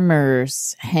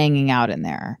farmers hanging out in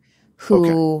there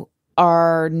who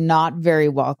are not very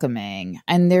welcoming,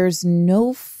 and there's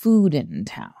no food in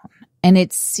town. And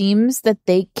it seems that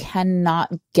they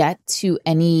cannot get to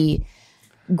any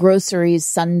groceries,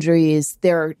 sundries.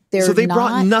 They're so they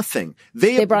brought nothing.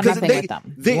 They brought nothing with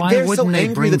them. They're so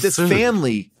angry that this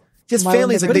family is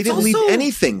like, they didn't leave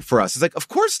anything for us. It's like, of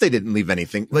course they didn't leave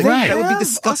anything. Like, that would be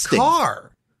disgusting.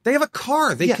 They have a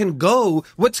car. They can go.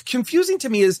 What's confusing to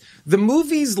me is the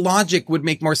movie's logic would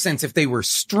make more sense if they were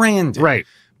stranded. Right.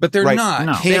 But they're not.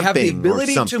 No. They have the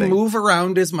ability to move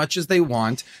around as much as they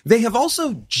want. They have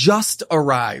also just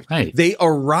arrived. Right. They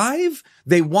arrive,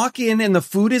 they walk in, and the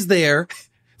food is there.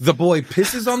 The boy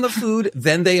pisses on the food.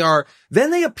 Then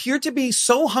they appear to be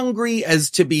so hungry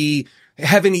as to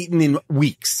haven't eaten in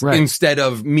weeks instead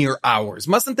of mere hours.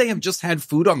 Mustn't they have just had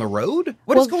food on the road?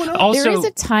 What is going on? Also, there is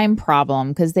a time problem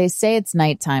because they say it's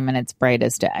nighttime and it's bright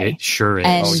as day. It sure is.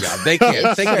 And They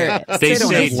can't. They can't. They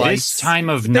say this time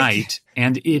of night,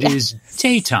 and it is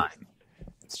daytime.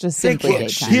 It's just simply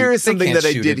daytime. Here is something that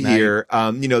I did hear.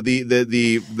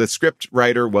 The script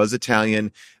writer was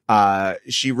Italian.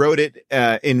 She wrote it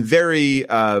in very in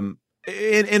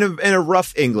a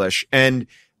rough English, and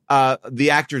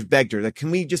the actors begged her, like,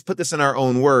 can we just put this in our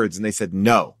own words? And they said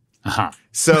no.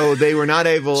 So they were not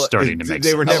able. Starting to make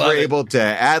they were sense. never able to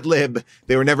ad lib.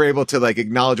 They were never able to like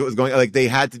acknowledge what was going on. Like they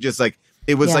had to just like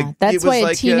it was like that's it was why a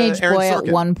like, teenage Aaron boy Sorkin.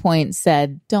 at one point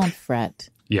said, "Don't fret."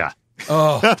 Yeah.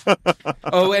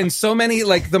 And so many,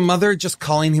 like the mother just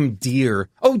calling him dear.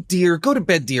 Oh, dear, go to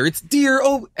bed, dear. It's dear.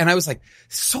 Oh, and I was like,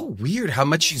 so weird how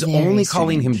much she's only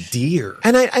calling him dear.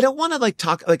 And I don't want to like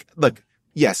talk like, look,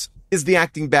 yes, is the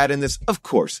acting bad in this? Of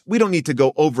course. We don't need to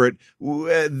go over it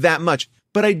that much.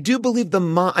 But I do believe the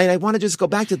mom, and I want to just go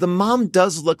back to the mom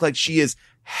does look like she is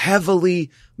heavily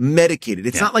medicated.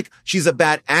 It's not like she's a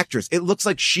bad actress. It looks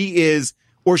like she is,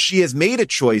 or she has made a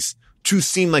choice to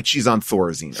seem like she's on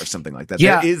Thorazine or something like that.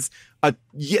 Yeah.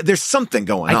 There's something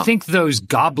going on. I think those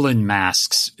goblin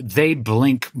masks, they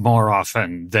blink more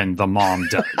often than the mom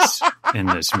does in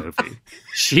this movie.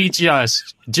 She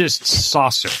just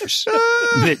saucers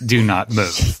that do not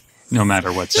move, no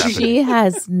matter what's happening. She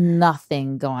has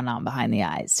nothing going on behind the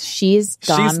eyes. She's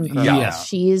gone.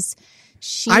 She's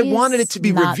I wanted it to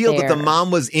be revealed that the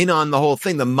mom was in on the whole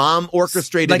thing. The mom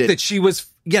orchestrated like it. That she was,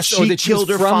 she killed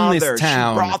her father. This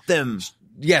town. She brought them.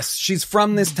 Yes, she's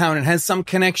from this town and has some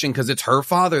connection because it's her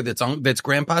father that's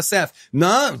Grandpa Seth.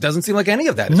 No, it doesn't seem like any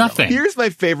of that. Nothing. Here's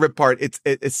my favorite part.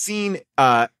 It's scene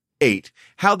 8.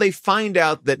 How they find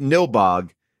out that Nilbog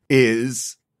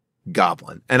is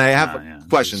Goblin. And I have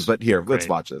questions, but here, let's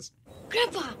watch this.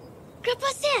 Grandpa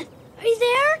Seth, are you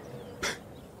there?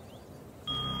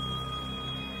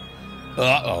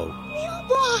 Uh-oh.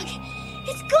 Nilbog!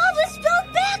 It's Goblin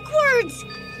spelled backwards!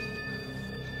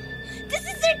 This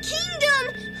is their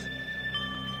kingdom!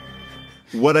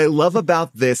 What I love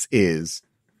about this is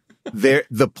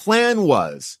the plan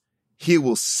was he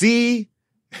will see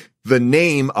the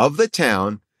name of the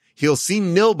town, he'll see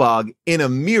Nilbog in a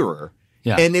mirror,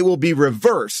 and it will be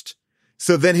reversed,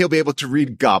 so then he'll be able to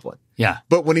read Goblin. Yeah.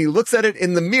 But when he looks at it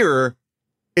in the mirror,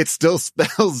 it still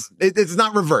spells, it's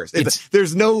not reversed.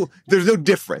 There's no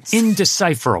difference.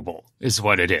 Indecipherable is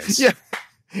what it is. Yeah.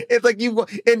 It's like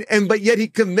but yet he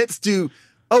commits to,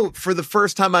 for the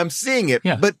first time I'm seeing it.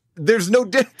 Yeah. But there is no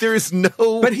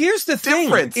But here's the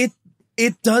difference. thing.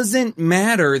 It doesn't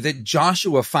matter that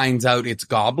Joshua finds out it's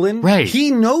Goblin. Right. He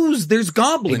knows there's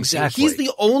goblins. Exactly. He's the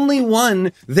only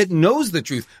one that knows the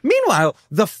truth. Meanwhile,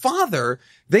 the father,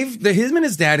 him and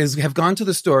his dad have gone to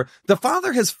the store. The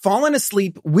father has fallen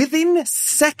asleep within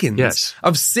seconds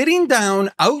of sitting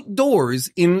down outdoors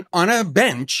on a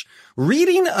bench,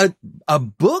 reading a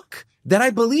book that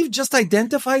I believe just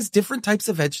identifies different types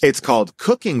of vegetables. It's called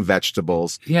Cooking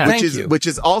Vegetables, which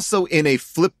is also in a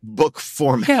flip book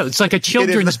format. Yeah, it's like a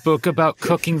children's book about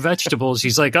cooking vegetables.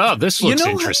 He's like, oh, this looks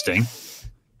interesting.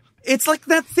 It's like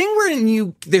that thing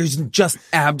where there's just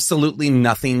absolutely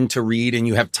nothing to read and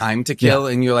you have time to kill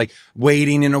and you're like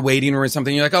waiting in a waiting room or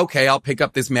something. You're like, okay, I'll pick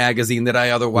up this magazine that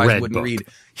I otherwise wouldn't read.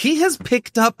 He has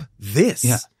picked up this.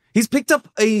 Yeah. He's picked up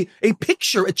a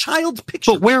picture, a child's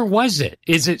picture. But where was it?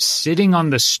 Is it sitting on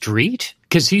the street?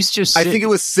 Because he's just I think it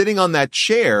was sitting on that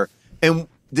chair. And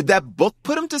did that book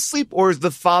put him to sleep, or is the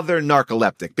father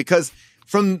narcoleptic? Because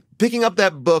from picking up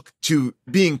that book to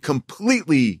being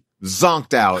completely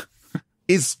zonked out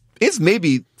is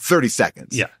maybe 30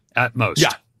 seconds. Yeah, at most.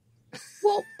 Yeah.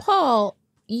 Well, Paul,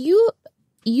 you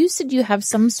said you have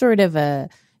some sort of a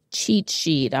cheat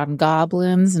sheet on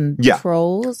goblins and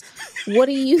trolls. What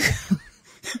do you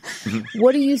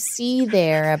What do you see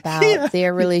there about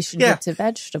their relationship to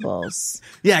vegetables?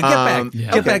 Yeah,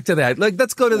 get back to that. Like,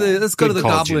 let's go to the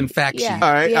call, goblin Jim. fact sheet. All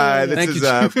right. This Thank is, you,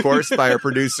 of course, by our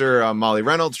producer, Molly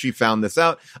Reynolds. She found this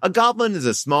out. A goblin is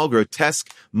a small,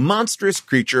 grotesque, monstrous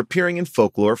creature appearing in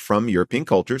folklore from European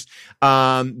cultures.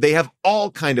 They have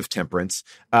all kind of temperaments,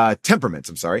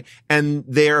 and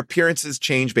their appearances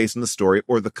change based on the story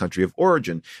or the country of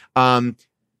origin.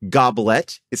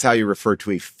 Goblet is how you refer to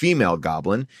a female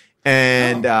goblin.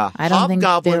 And I don't think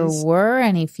there were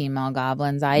any female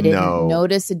goblins. I didn't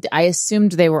notice it. I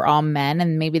assumed they were all men,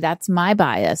 and maybe that's my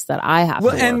bias that I have to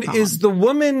work and on. is the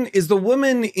woman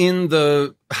in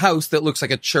the house that looks like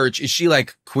a church, is she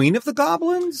like queen of the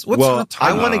goblins? What's her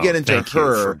title? I want to get into Thank you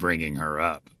her for bringing her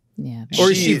up. Yeah. Or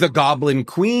is she the goblin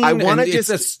queen? I want to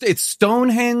it's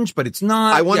Stonehenge, but it's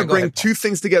not. I want to bring two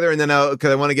things together, and then because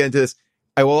I want to get into this.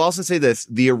 I will also say this.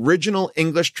 The original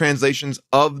English translations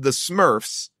of the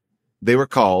Smurfs, they were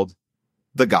called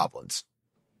the Goblins.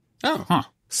 Oh, huh.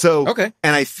 So, okay.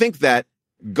 And I think that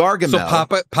Gargamel.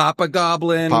 So Papa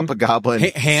Goblin.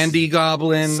 Handy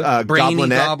Goblin. Brainy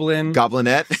Goblin.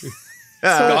 Goblinette.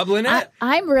 Goblinette.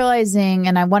 I'm realizing,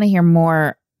 and I want to hear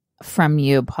more from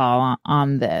you, Paul,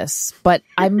 on this, but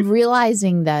I'm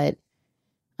realizing that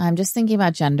I'm just thinking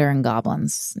about gender and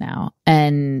goblins now.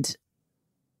 And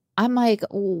I'm like,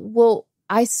 well,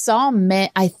 I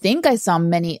think I saw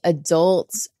many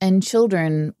adults and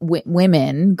children,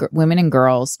 women and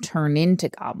girls turn into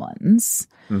goblins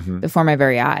before my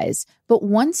very eyes. But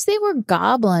once they were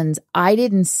goblins, I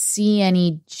didn't see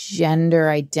any gender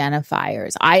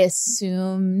identifiers. I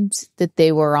assumed that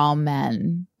they were all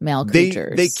male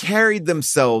creatures. They carried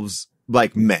themselves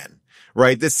like men,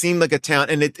 right? This seemed like a town,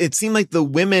 and it seemed like the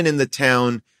women in the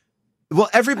town. Well,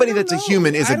 everybody that's a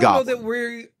human is a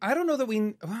goblin. I don't know that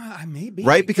we maybe.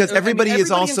 Right? Because everybody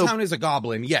is also in town is a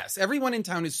goblin. Yes, everyone in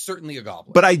town is certainly a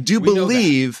goblin. But I do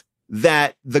believe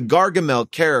that the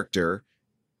Gargamel character,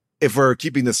 if we're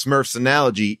keeping the Smurfs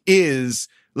analogy, is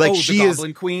like she is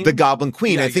the Goblin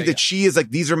Queen. I think that she is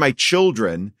like, these are my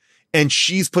children, and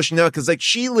she's pushing them out because like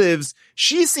she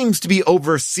seems to be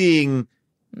overseeing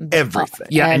everything.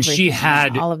 Yeah, and she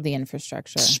had all of the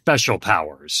infrastructure, special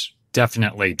powers.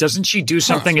 Definitely. Doesn't she do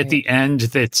something at the end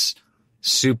that's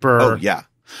super? Oh, yeah.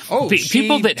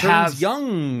 People that have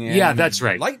young. Yeah, that's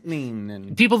right. Lightning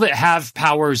and people that have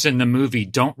powers in the movie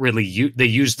don't really they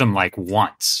use them like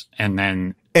once and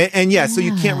then. And so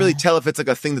you can't really tell if it's like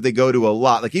a thing that they go to a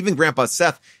lot. Like even Grandpa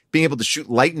Seth being able to shoot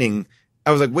lightning.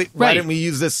 I was like, wait, why didn't we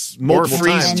use this multiple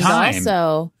times? Time.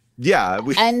 Also,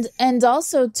 and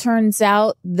also turns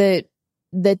out that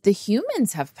the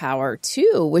humans have power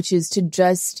too, which is to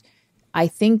just, I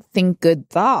think good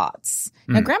thoughts.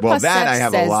 Now, Grandpa Seth I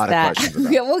have says a lot that, of questions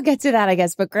about. We'll get to that, I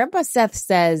guess. But Grandpa Seth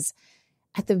says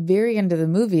at the very end of the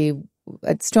movie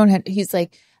at Stonehenge, he's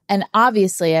like, and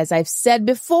obviously, as I've said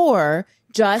before,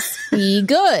 just be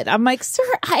good. I'm like, sir,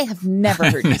 I have never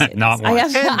heard you say this. Not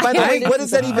once. And by the way, what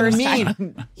does that even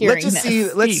mean? Let's see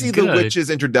the witch's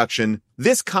introduction.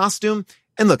 This costume,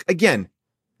 and look, again,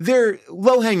 they're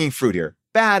low-hanging fruit here.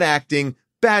 Bad acting,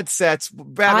 bad sets,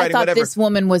 bad writing, thought whatever. this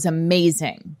woman was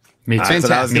amazing. Me too. That's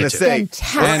what I was going to say.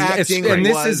 Fantastic. And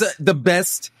this is the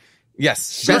best.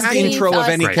 Yes, best intro of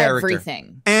any character.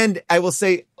 Everything. And I will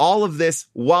say all of this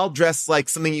while dressed like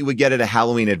something you would get at a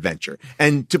Halloween adventure.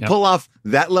 And to pull off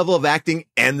that level of acting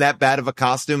and that bad of a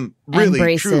costume,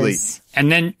 really, truly.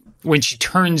 And then when she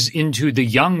turns into the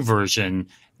young version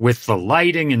with the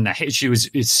lighting and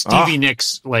it's Stevie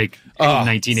Nicks like in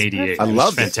 1988. I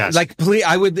love it. Fantastic. Like, please,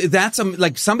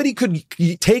 like somebody could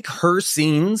take her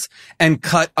scenes and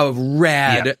cut a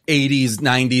rad 80s,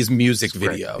 90s music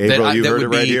video. Averill, you heard it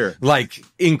right here. Like,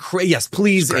 yes,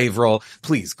 please, Averill.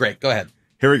 Please, great. Go ahead.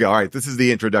 Here we go. All right, this is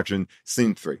the introduction,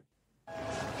 scene 3.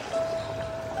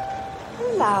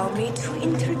 Allow me to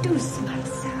introduce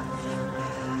myself.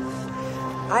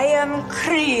 I am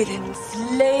Credence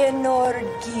Leonor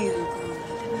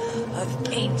Gielgud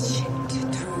of ancient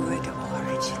Druid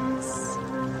origins.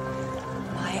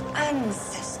 My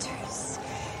ancestors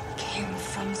came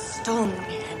from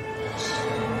Stonehenge.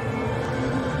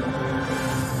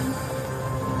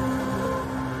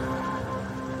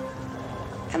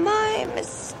 Am I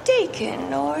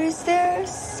mistaken, or is there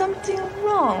something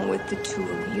wrong with the two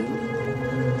of you?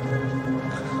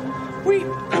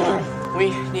 We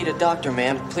need a doctor,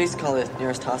 ma'am. Please call the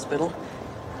nearest hospital.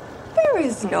 There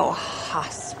is no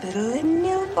hospital in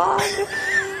Nilbog.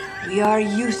 We are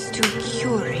used to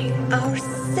curing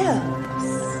ourselves.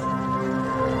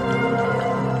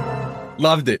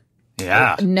 Loved it.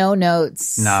 Yeah. No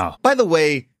notes. No. By the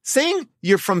way, saying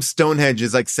you're from Stonehenge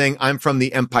is like saying I'm from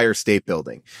the Empire State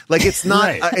Building. Like it's not,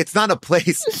 Right. It's not a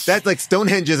place that's like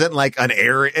Stonehenge isn't like an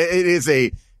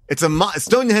area.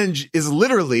 Stonehenge is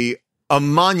literally a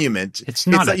monument. It's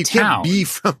not a you town. Can't be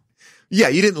from. Yeah,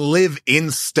 you didn't live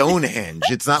in Stonehenge.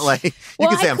 It's not like you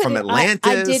can say I'm from Atlantis.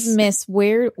 I did miss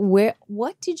where,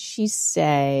 what did she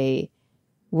say?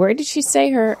 Where did she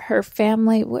say her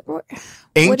family?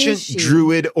 Ancient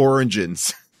Druid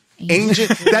origins.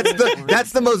 Ancient.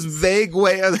 That's the most vague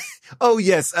way of. Oh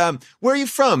yes. Where are you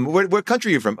from? What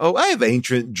country are you from? Oh, I have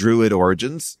ancient Druid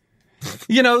origins.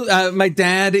 You know, my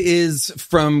dad is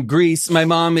from Greece. My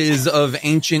mom is of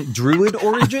ancient Druid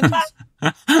origins.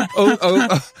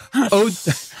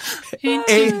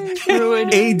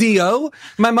 ADO.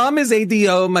 My mom is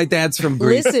ADO. My dad's from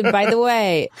Greece. Listen, by the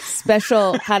way,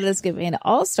 special How to This Get Made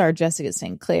All-Star Jessica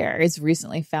St. Clair has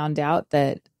recently found out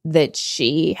that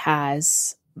she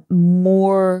has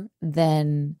more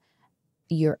than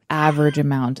your average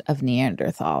amount of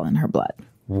Neanderthal in her blood.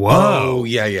 Whoa.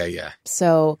 Yeah.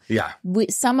 So yeah,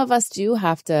 some of us do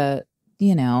have to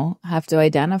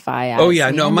identify as. Oh yeah,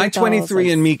 no, my Neanderthals,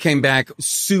 23andMe came back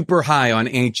super high on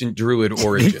ancient Druid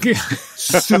origins.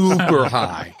 Super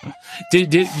high.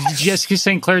 Did Jessica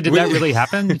St. Clair, did that really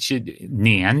happen?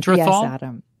 Neanderthal? Yes,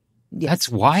 Adam. Yes. That's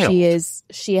wild.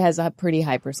 She has a pretty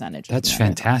high percentage. That's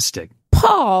fantastic.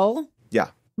 Paul.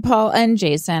 Yeah. Paul and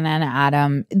Jason and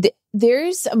Adam.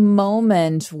 There's a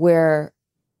moment where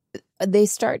they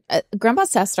start. Grandpa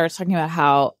Seth starts talking about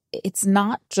how it's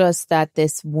not just that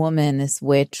this woman, this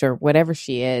witch or whatever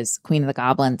she is, Queen of the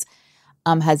Goblins,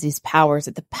 has these powers.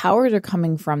 That the powers are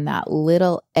coming from that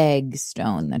little egg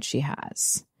stone that she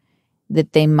has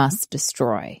that they must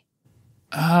destroy.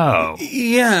 Oh,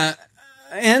 yeah.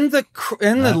 And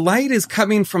the light is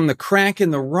coming from the crack in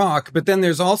the rock, but then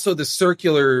there's also the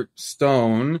circular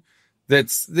stone.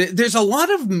 There's a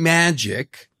lot of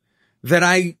magic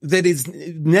that is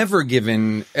never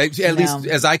given, at least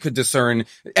as I could discern,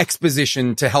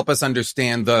 exposition to help us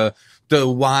understand the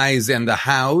whys and the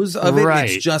hows of it. Right.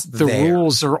 It's just the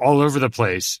rules are all over the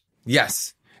place.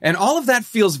 Yes. And all of that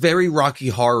feels very Rocky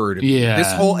Horror to me.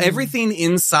 Yeah. Everything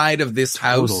inside of this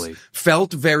house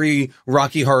felt very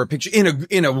Rocky Horror Picture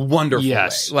in a wonderful way.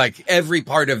 Like every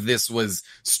part of this was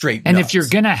straight And nuts. if you're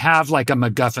going to have like a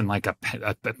MacGuffin, like a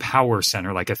power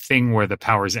center, like a thing where the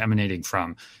power is emanating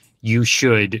from, you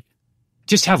should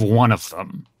just have one of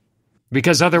them,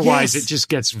 because otherwise it just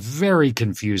gets very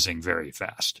confusing very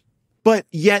fast. But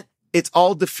yet it's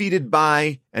all defeated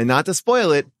by, and not to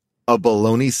spoil it, a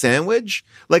bologna sandwich.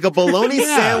 Like a bologna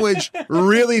sandwich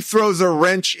really throws a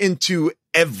wrench into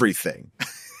everything.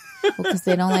 Because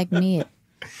they don't like meat.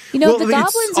 You know, the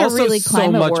goblins are really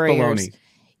climate warriors. Bologna.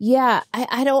 Yeah,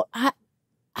 I don't.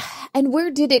 And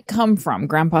where did it come from,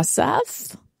 Grandpa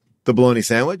Seth? The bologna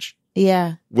sandwich?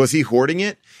 Yeah. Was he hoarding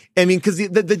it? I mean, because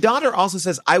the daughter also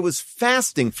says, I was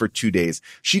fasting for 2 days.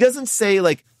 She doesn't say,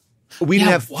 like, we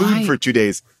didn't have food for 2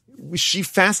 days. Was she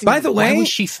fasting? By the way, why was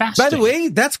she fasting? By the way,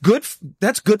 that's good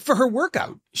for her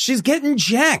workout. She's getting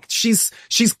jacked. She's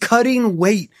cutting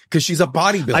weight because she's a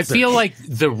bodybuilder. I feel like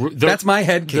that's my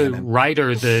headcanon. The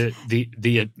writer,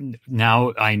 the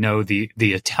now I know the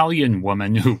Italian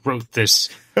woman who wrote this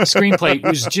screenplay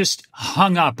was just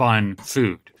hung up on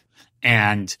food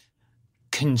and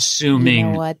consuming.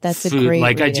 You know what? That's food. A great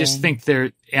like reading. I just think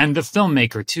and the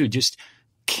filmmaker too just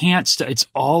can't. It's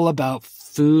all about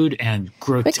food and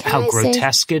how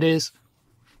grotesque it is.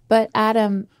 But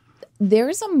Adam,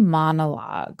 there's a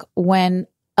monologue when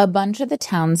a bunch of the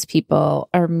townspeople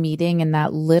are meeting in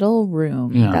that little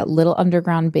room, that little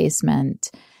underground basement,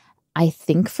 I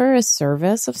think for a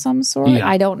service of some sort. Yeah.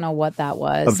 I don't know what that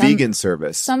was. A vegan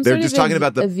service. They're just talking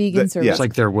about a vegan service. It's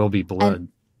like there will be blood.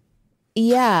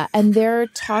 And they're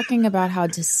talking about how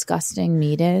disgusting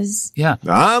meat is. Yeah.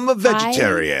 I'm a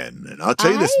vegetarian, and I'll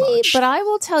tell you this much. But I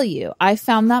will tell you, I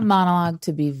found that monologue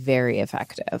to be very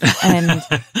effective. And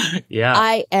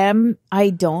I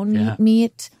don't eat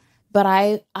meat, but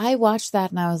I watched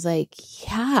that and I was like,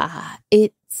 yeah,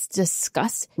 it's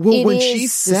disgusting. Well, when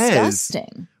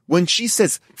she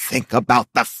says, think about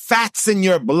the fats in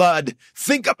your blood,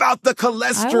 think about the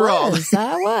cholesterol.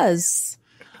 I was.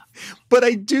 But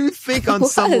I do think on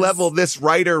some level, this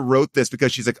writer wrote this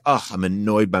because she's like, oh, I'm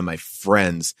annoyed by my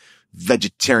friends.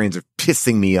 Vegetarians are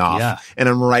pissing me off. Yeah. And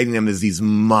I'm writing them as these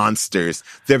monsters.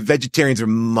 Vegetarians are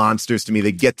monsters to me.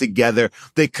 They get together.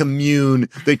 They commune.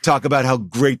 They talk about how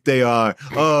great they are.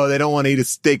 Oh, they don't want to eat a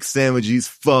steak sandwich. These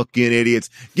fucking idiots.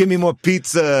 Give me more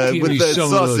pizza with the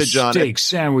sausage on it. Steak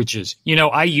sandwiches. You know,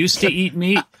 I used to eat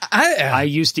meat. I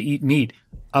used to eat meat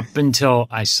up until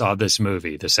I saw this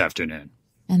movie this afternoon.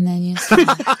 And then you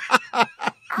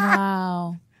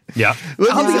Wow. Yeah.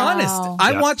 I'll be honest.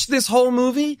 I Yeah. watched this whole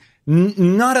movie.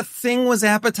 Not a thing was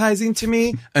appetizing to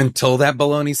me until that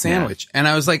bologna sandwich. And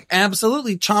I was like,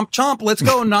 absolutely, chomp, chomp. Let's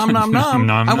go. Nom, nom, nom.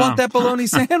 Nom, I nom. want that bologna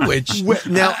sandwich.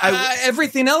 Now,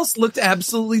 everything else looked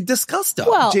absolutely disgusting.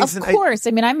 Well, Jason, of course.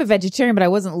 I mean, I'm a vegetarian, but I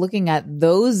wasn't looking at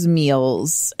those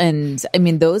meals. And I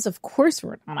mean, those, of course,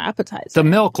 were not appetizing. The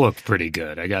milk looked pretty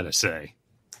good, I gotta say.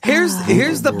 Here's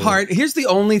the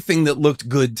only thing that looked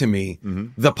good to me.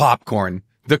 The popcorn.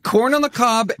 The corn on the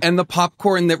cob and the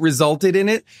popcorn that resulted in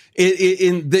it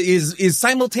is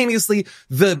simultaneously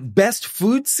the best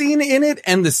food scene in it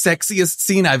and the sexiest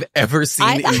scene I've ever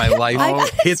seen in my life.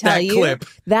 Hit that clip.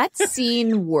 That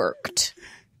scene worked.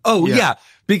 Oh yeah,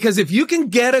 because if you can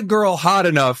get a girl hot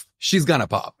enough, she's gonna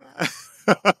pop.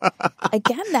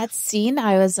 Again, that scene,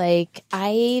 I was like,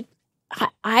 I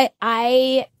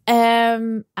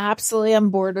am absolutely on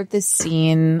board with this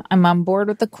scene. I'm on board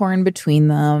with the corn between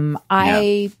them.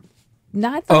 when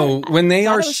they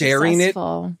are sharing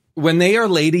successful. when they are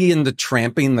lady in the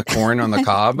tramping the corn on the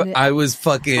cob, I was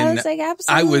fucking, I was like, I was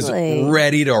absolutely.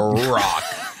 ready to rock.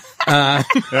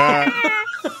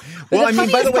 Well, I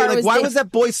mean, by the funniest way, part like, was why they- was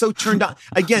that boy so turned on?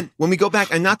 Again, when we go back,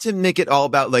 and not to make it all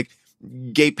about like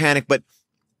gay panic, but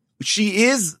she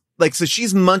is like, so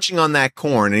she's munching on that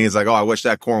corn, and he's like, "Oh, I wish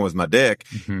that corn was my dick."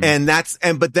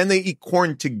 Mm-hmm. But then they eat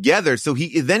corn together. So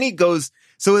then he goes,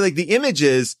 so like the image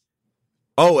is,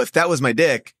 "Oh, if that was my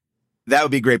dick, that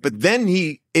would be great." But then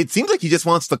it seems like he just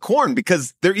wants the corn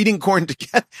because they're eating corn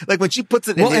together. Like when she puts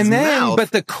it in his mouth.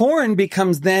 But the corn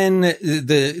becomes then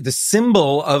the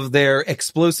symbol of their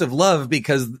explosive love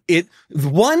because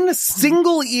one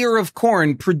single ear of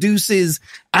corn produces,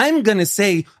 I'm going to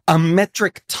say, a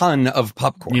metric ton of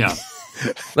popcorn. Yeah.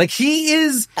 Like he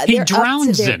They're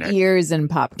drowns up to in their it. ears in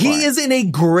popcorn. He is in a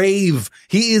grave.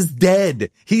 He is dead.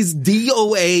 He's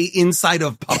DOA inside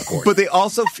of popcorn. But it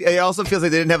also feels like they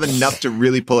didn't have enough to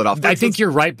really pull it off. I think you're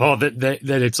right, Paul, that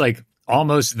it's like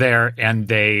almost there and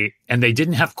they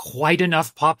didn't have quite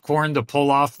enough popcorn to pull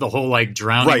off the whole like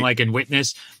drowning Right. like in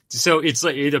Witness. So it's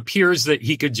like, it appears that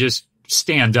he could just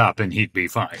stand up and he'd be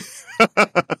fine.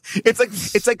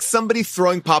 It's like somebody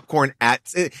throwing popcorn at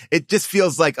it. It just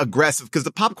feels like aggressive because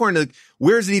the popcorn, like,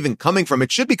 where is it even coming from?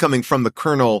 It should be coming from the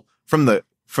kernel, but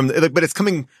it's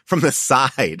coming from the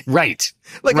side. Right.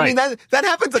 Like, right. I mean, that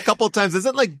happens a couple of times.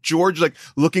 Isn't like George, like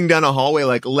looking down a hallway,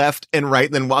 like left and right,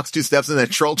 and then walks 2 steps and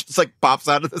that troll just like pops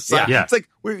out of the side. Yeah. It's like,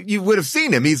 you would have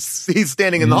seen him. He's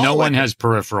standing in the hallway. No one has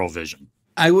peripheral vision.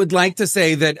 I would like to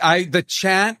say that the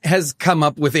chat has come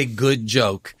up with a good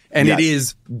joke, and Yes. it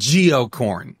is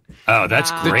GEOOOOCORNNN. Oh, that's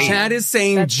Wow. The great. chat is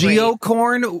saying That's great.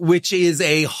 GEOOOOCORNNN, which is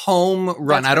a home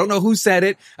run. I don't know who said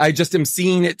it. I just am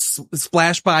seeing it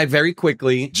splash by very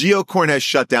quickly. GeoCorn has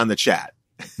shut down the chat.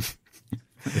 Just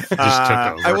took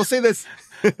over. I will say this.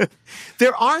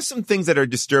 There are some things that are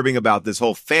disturbing about this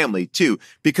whole family too,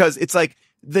 because it's like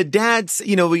the dad's,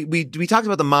 we talked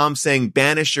about the mom saying,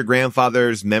 banish your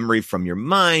grandfather's memory from your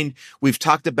mind. We've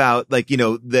talked about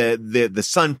the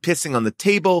son pissing on the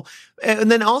table.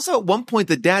 And then also at one point,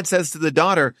 the dad says to the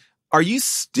daughter, are you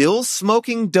still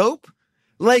smoking dope?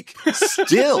 Like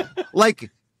still,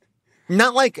 like,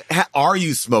 not like, are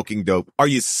you smoking dope? Are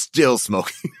you still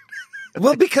smoking?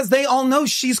 Well, because they all know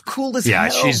she's cool as Yeah,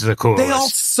 hell. she's the coolest. They all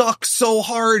suck so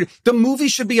hard. The movie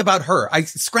should be about her. I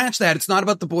scratch that. It's not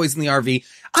about the boys in the RV.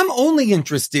 I'm only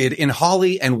interested in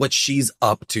Holly and what she's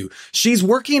up to. She's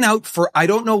working out for I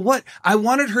don't know what. I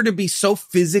wanted her to be so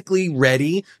physically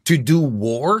ready to do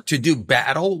war, to do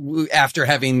battle after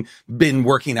having been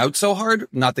working out so hard.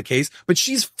 Not the case, but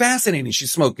she's fascinating.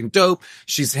 She's smoking dope.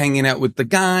 She's hanging out with the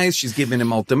guys. She's giving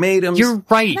him ultimatums. You're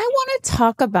right. And I want to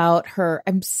talk about her.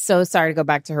 I'm so sorry to go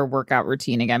back to her workout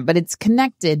routine again, but it's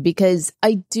connected because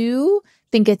I do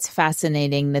think it's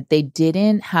fascinating that they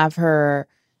didn't have her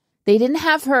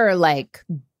like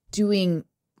doing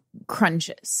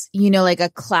crunches, like a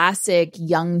classic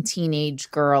young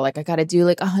teenage girl. Like I got to do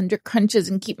like 100 crunches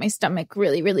and keep my stomach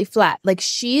really, really flat. Like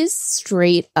she's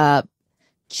straight up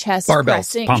chest Barbells,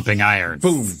 pressing. Pumping iron.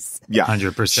 Boom. Yeah.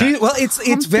 100%. Well,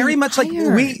 it's very much like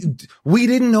we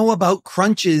didn't know about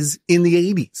crunches in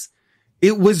the 80s.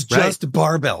 It was just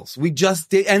barbells. We just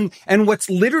did. And what's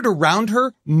littered around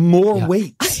her, more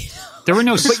weights. There were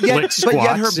no yet split her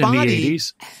squats in body- the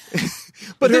 80s.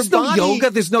 But there's no yoga.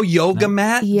 There's no yoga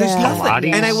mat. Yeah. There's nothing.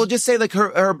 Body. And I will just say, like,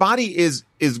 her body is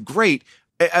great.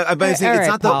 But I'm saying it's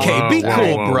not the Paul. Okay, be Whoa,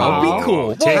 cool, whoa, bro. whoa. Be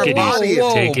cool. Take Her it body easy.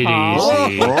 is- Take it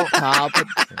easy.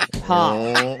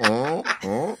 Paul.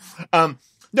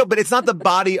 No, but it's not the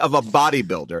body of a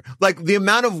bodybuilder. Like the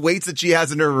amount of weights that she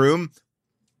has in her room,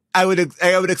 I would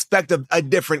expect a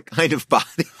different kind of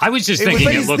body. I was just thinking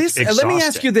it looked exhausting. Let me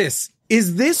ask you this.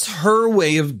 Is this her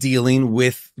way of dealing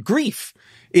with grief?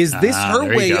 Is this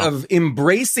her way of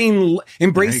embracing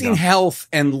health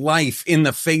and life in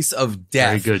the face of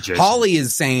death? Very good, Jason. Holly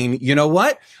is saying, you know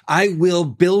what? I will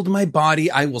build my body.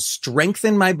 I will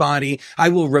strengthen my body. I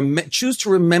will choose to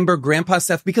remember Grandpa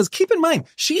Seth, because keep in mind,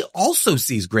 she also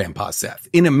sees Grandpa Seth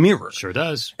in a mirror. Sure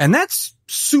does. And that's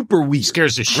super weird.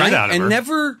 Scares the shit out of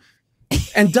her.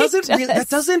 And that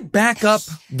doesn't back up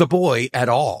the boy at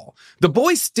all. The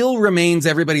boy still remains,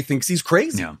 everybody thinks he's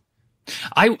crazy. Yeah.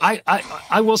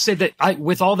 I will say that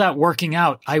with all that working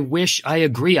out, I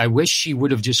agree. I wish she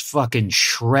would have just fucking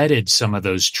shredded some of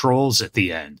those trolls at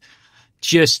the end.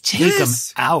 Just take them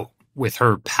out with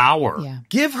her power. Yeah.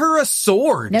 Give her a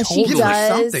sword. No, Give her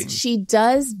something. She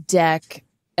does deck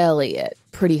Elliot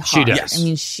pretty hard. She does. I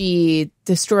mean, she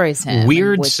destroys him.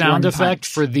 Weird with sound one effect punch.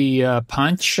 for the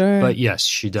punch, Sure. but yes,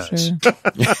 she does. Sure.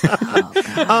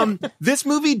 This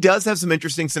movie does have some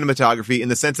interesting cinematography in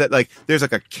the sense that like there's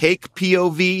like a cake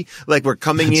POV, like we're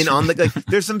coming in on like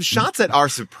there's some shots that are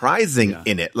surprising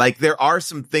in it. Like there are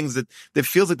some things that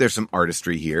feels like there's some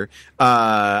artistry here.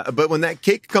 But when that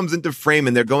cake comes into frame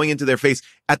and they're going into their face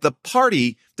at the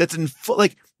party that's in full,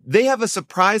 like they have a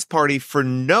surprise party for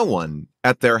no one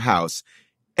at their house,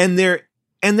 and they're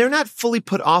not fully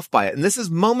put off by it. And this is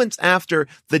moments after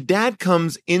the dad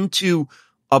comes into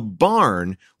a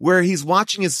barn where he's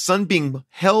watching his son being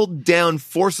held down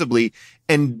forcibly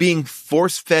and being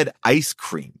force-fed ice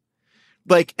cream.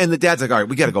 Like, and the dad's like, all right,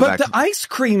 we got to go back. But the ice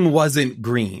cream wasn't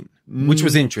green, which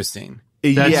was interesting.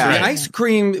 That's yeah. right. The ice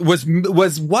cream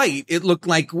was white. It looked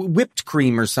like whipped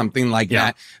cream or something like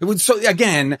that. It was, so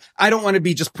again, I don't want to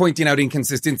be just pointing out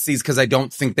inconsistencies because I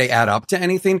don't think they add up to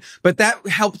anything, but that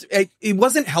helped. It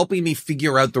wasn't helping me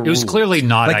figure out the rules. It was clearly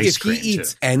not like ice if cream. If he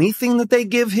eats anything that they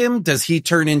give him, does he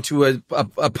turn into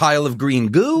a pile of green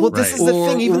goo? Well, this is the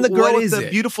thing. Even the girl what with is the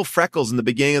it? beautiful freckles in the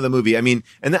beginning of the movie. I mean,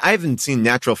 and I haven't seen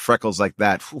natural freckles like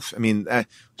that. Oof, I mean,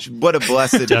 what a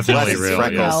blessed, Definitely blessed real,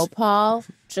 freckles. No, Paul,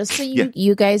 just so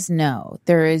you guys know,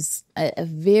 there is a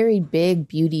very big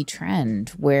beauty trend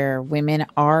where women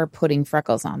are putting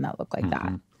freckles on that look like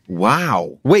that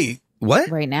Wow. Wait, what?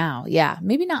 right now. Yeah,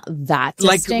 maybe not that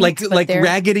Like distinct, but they're-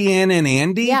 Raggedy Ann and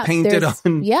Andy painted there's-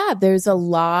 on. Yeah, there's a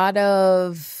lot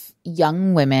of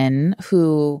young women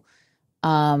who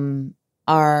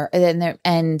are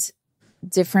and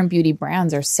different beauty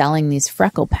brands are selling these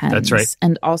freckle pens. That's right.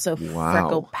 And also Wow.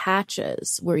 freckle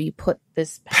patches where you put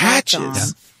this patch on,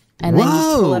 Patches? and then you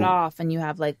pull Whoa. it off and you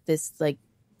have like this like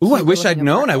Ooh, I cute wish little I'd thing of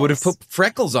known. I would have freckles. put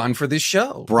freckles on for this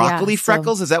show. Broccoli Yeah, so-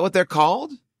 freckles? Is that what they're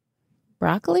called?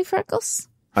 broccoli freckles.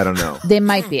 I don't know. They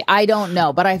might be. I don't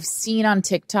know, but I've seen on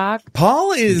TikTok.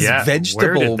 Paul is Yeah, where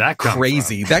vegetable did that come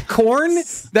crazy. That corn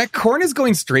is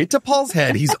going straight to Paul's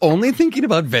head. He's only thinking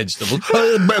about vegetables.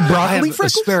 I Broccoli have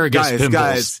freckles? asparagus pimples.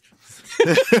 Guys.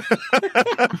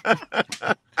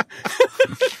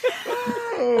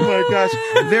 Oh my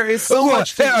gosh. There is so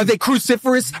much. Are they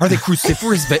cruciferous? Are they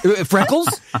cruciferous freckles?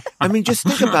 I mean, just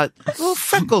think about little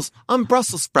freckles on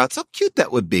Brussels sprouts. How cute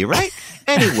that would be, right?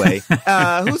 Anyway,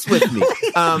 who's with me?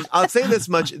 I'll say this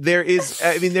much.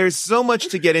 There's so much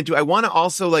to get into. I want to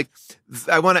also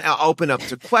I want to open up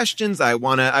to questions. I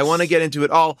want to get into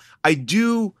it all. I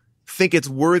do think it's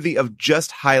worthy of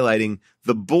just highlighting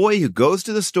the boy who goes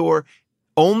to the store,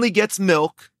 only gets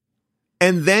milk,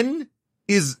 and then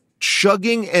is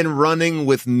chugging and running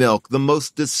with milk. The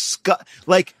most it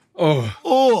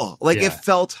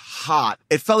felt hot.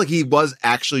 It felt like he was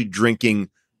actually drinking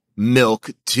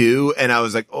milk too. And I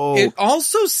was like, oh. It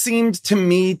also seemed to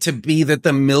me to be that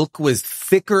the milk was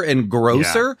thicker and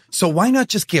grosser. Yeah. So why not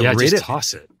just get rid just of it?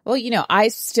 toss it. Well, I'm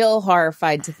still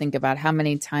horrified to think about how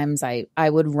many times I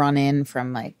would run in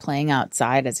from like playing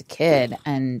outside as a kid,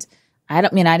 and I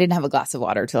didn't have a glass of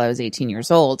water till I was 18 years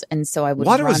old, and so I would.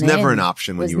 Water was run never in. an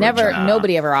option when Was you were never. a child.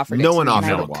 Nobody ever offered it. No to one me, and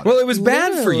offered I would- water. Well, it was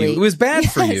bad for you. It was bad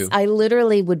for Yes, you. I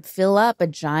literally would fill up a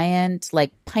giant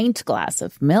pint glass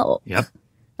of milk. Yep.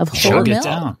 Of whole Chug it milk.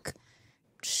 down.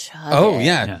 Chug Oh it.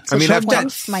 yeah. Yeah. I mean, To I've got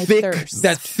quench my thirst.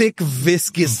 that thick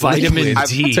viscous Vitamin liquid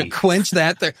D. to quench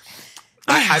that.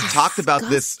 I've talked about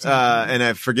this,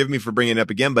 and forgive me for bringing it up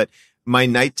again, but my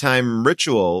nighttime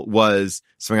ritual was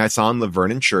something I saw on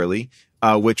Laverne and Shirley,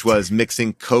 which was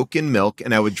mixing Coke and milk,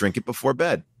 and I would drink it before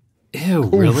bed. Ew,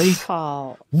 really?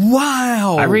 Paul.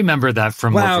 Wow. I remember that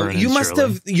from Wow, Laverne and you must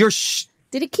Shirley. have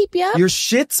Did it keep you up? your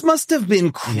shits must have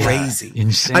been crazy.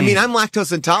 Insane. I mean, I'm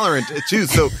lactose intolerant too,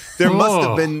 so there must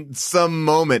have Oh. been some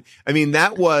moment. I mean,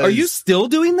 that was. Are you still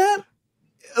doing that?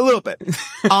 a little bit.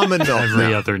 Almond milk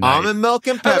Every other night. Almond milk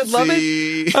and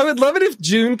Pepsi. I would love it if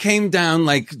June came down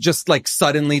just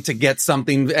suddenly to get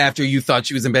something after you thought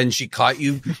she was in bed and she caught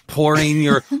you pouring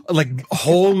your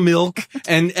whole milk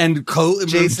and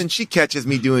Jason, she catches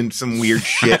me doing some weird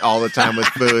shit all the time with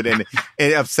food, and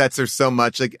it upsets her so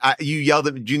much. June yelled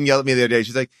at me the other day.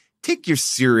 She's like, take your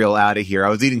cereal out of here. I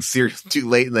was eating cereal too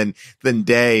late than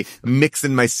day,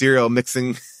 mixing my cereal,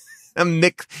 I'm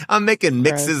making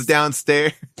mixes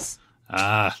downstairs.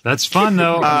 That's fun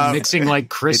though. Mixing like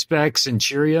Crisp-X and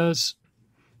Cheerios.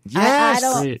 Yes.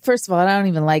 I don't, first of all, I don't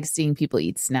even like seeing people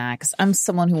eat snacks. I'm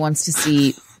someone who wants to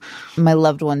see my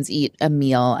loved ones eat a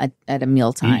meal at a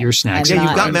mealtime. Eat your snacks. Yeah,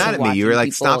 you got mad at me. You were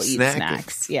like, stop snacking.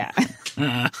 Snacks. Yeah.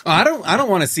 I don't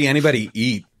want to see anybody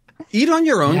eat. Eat on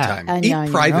your own time. Eat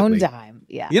privately. Your own time.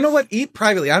 Yeah. You know what? Eat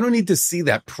privately. I don't need to see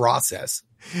that process.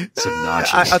 It's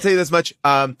obnoxious. I'll tell you this much.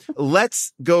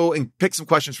 Let's go and pick some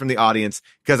questions from the audience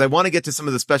because I want to get to some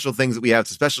of the special things that we have,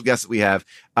 some special guests that we have.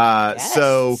 Yes.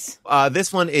 So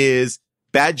this one is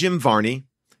Bad Jim Varney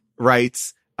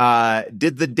writes,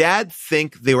 did the dad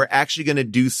think they were actually going to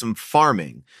do some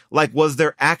farming? Like, was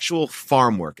there actual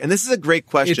farm work? And this is a great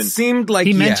question. It seemed like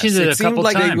he mentioned it a couple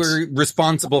like times. They were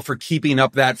responsible for keeping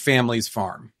up that family's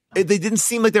farm. They didn't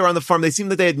seem like they were on the farm. They seemed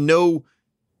like they had no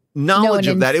knowledge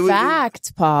of that. In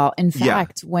fact, Paul,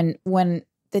 when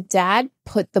the dad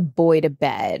put the boy to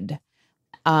bed,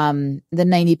 the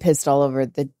night he pissed all over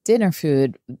the dinner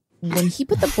food, when he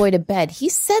put the boy to bed, he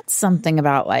said something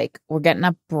about we're getting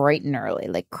up bright and early,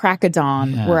 like crack of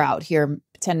dawn. We're out here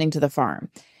tending to the farm.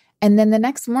 And then the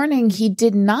next morning, he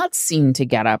did not seem to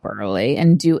get up early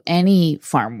and do any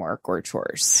farm work or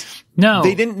chores. No,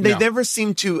 they didn't. They never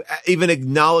seemed to even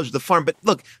acknowledge the farm. But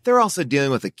look, they're also dealing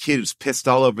with a kid who's pissed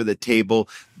all over the table.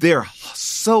 They're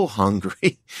so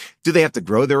hungry. Do they have to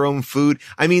grow their own food?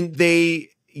 I mean,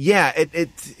 this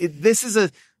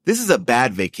is a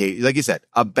bad vacation. Like you said,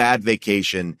 a bad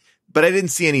vacation. But I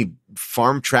didn't see any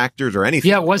farm tractors or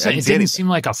anything. Yeah, it didn't seem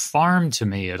like a farm to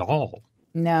me at all.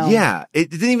 No. Yeah, it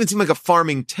didn't even seem like a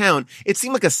farming town. It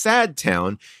seemed like a sad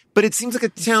town, but it seems like a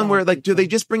town where, do they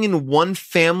just bring in one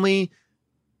family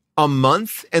a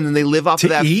month and then they live off of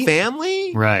that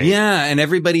family? Right. Yeah, and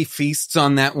everybody feasts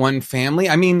on that one family.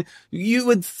 I mean, you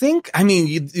would think,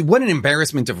 what an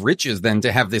embarrassment of riches then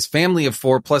to have this family of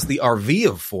 4 plus the RV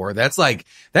of 4. That's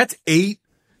 8.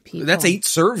 People. That's 8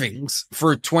 servings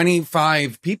for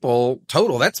 25 people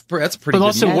total. That's pretty But good.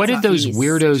 also, what did those feast.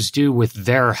 weirdos do with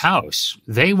their house?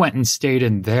 They went and stayed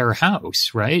in their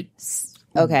house, right?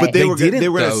 Okay. But They were didn't,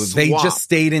 gonna though. They swap. just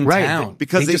stayed in Right, town.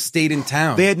 because they just stayed in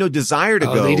town. They had no desire to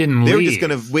go. They didn't They were leave. just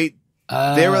going to wait.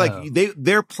 They were like,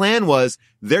 their plan was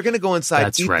they're going to go inside,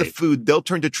 That's eat right. the food. They'll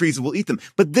turn to trees and we'll eat them.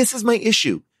 But this is my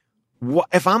issue.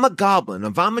 If I'm a goblin,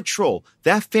 if I'm a troll,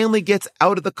 that family gets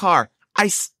out of the car, I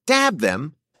stab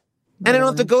them. And I don't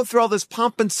have to go through all this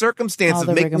pomp and circumstance All of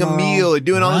the making a rigmarole. meal or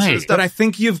doing all this sort of Right. stuff. But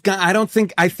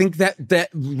I think that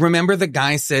remember the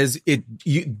guy says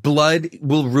blood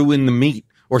will ruin the meat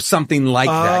or something like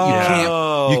that.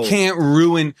 You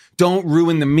can't don't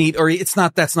ruin the meat, or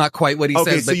that's not quite what he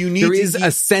says. So But you need there to is a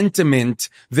sentiment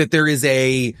that there is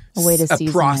a way to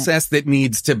season process that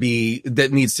needs to be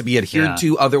adhered Yeah.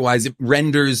 to. Otherwise it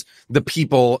renders the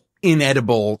people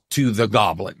inedible to the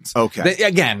goblins. Okay.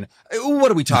 Again,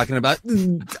 what are we talking about?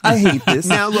 I hate this.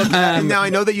 Now look, now I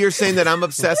know that you're saying that I'm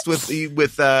obsessed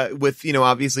with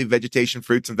obviously vegetation,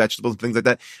 fruits and vegetables and things like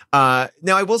that.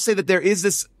 Now I will say that there is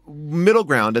this middle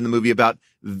ground in the movie about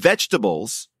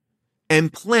vegetables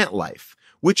and plant life,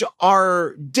 which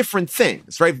are different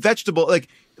things, right? Vegetable,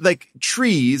 like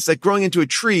trees, like growing into a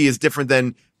tree is different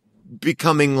than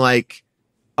becoming like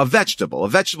a vegetable. A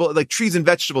vegetable, like trees and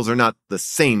vegetables are not the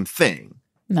same thing.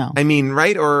 No. I mean,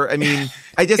 right? Or, I mean,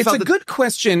 I just It's felt a good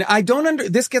question.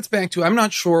 This gets back to, I'm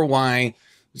not sure why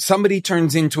somebody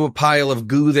turns into a pile of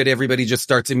goo that everybody just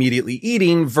starts immediately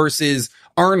eating versus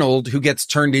Arnold, who gets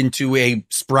turned into a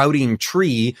sprouting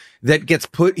tree that gets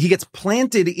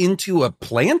planted into a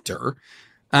planter.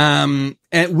 And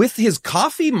with his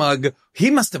coffee mug,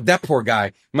 that poor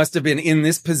guy must have been in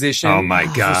this position. Oh my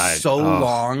God. For so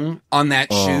long on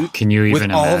that shoot. Can you even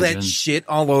with all imagine? that shit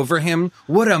all over him?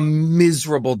 What a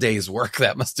miserable day's work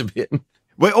that must have been.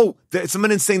 Wait,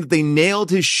 someone is saying that they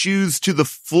nailed his shoes to the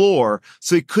floor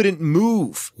so he couldn't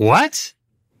move. What?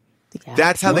 Yeah.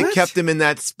 That's how they What? kept him in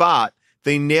that spot.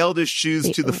 They nailed his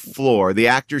shoes to the floor, the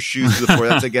actor's shoes to the floor.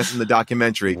 That's, I guess, in the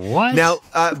documentary. What? Now,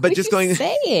 but just going,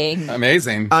 saying.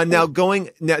 Amazing. not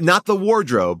the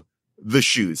wardrobe, the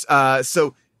shoes.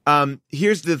 So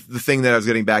here's the thing that I was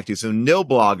getting back to. So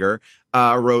Nilblogger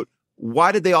wrote,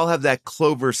 why did they all have that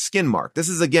clover skin mark? This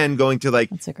is again going to like,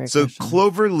 That's a great so question.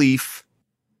 clover leaf.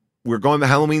 We're going to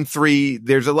Halloween 3.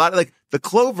 There's a lot of like the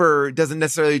clover doesn't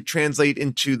necessarily translate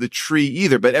into the tree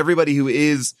either, but everybody who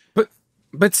is.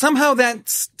 But somehow that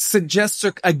suggests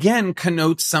or again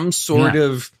connotes some sort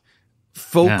of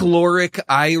folkloric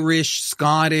Irish,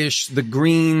 Scottish, the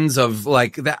greens of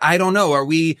like that. I don't know. Are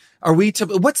we to,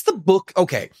 what's the book?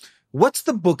 Okay. What's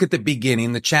the book at the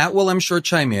beginning? The chat will, I'm sure,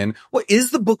 chime in. What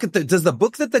is the book does the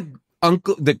book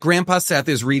that Grandpa Seth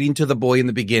is reading to the boy in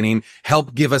the beginning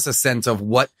help give us a sense of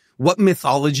what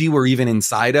mythology we're even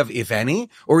inside of, if any?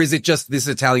 Or is it just this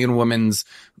Italian woman's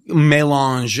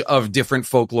melange of different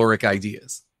folkloric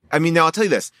ideas? I mean, now I'll tell you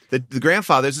this. The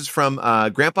grandfather, this is from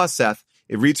Grandpa Seth.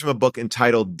 It reads from a book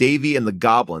entitled Davy and the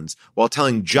Goblins while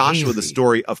telling Joshua the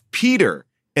story of Peter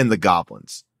and the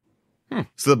Goblins.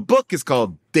 So the book is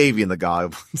called Davy and the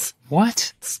Goblins.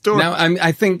 What? Story. Now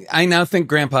I now think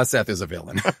Grandpa Seth is a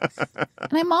villain.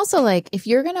 And I'm also like, if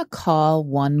you're going to call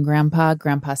one grandpa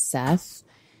Seth,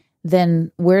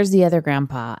 then where's the other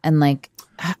grandpa? And like,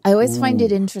 I always find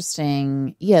it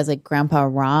interesting. Yeah, it's like Grandpa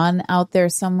Ron out there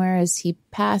somewhere. Is he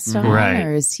passed on? Right.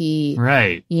 Or is he,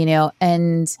 Right. you know,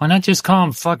 and Why not just call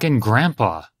him fucking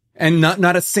Grandpa? And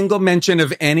not a single mention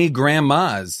of any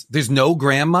grandmas. There's no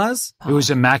grandmas? It was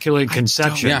Immaculate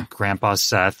Conception. Yeah. Grandpa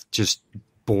Seth just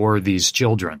bore these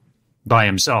children by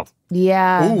himself.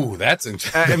 yeah. Ooh, that's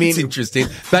interesting.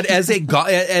 But as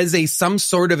a some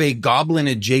sort of a goblin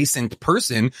adjacent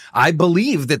person, I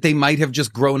believe that they might have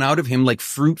just grown out of him like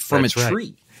fruit from That's a right.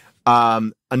 tree.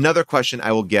 Another question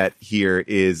I will get here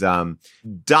is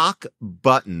Doc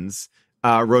Buttons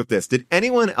wrote this. Did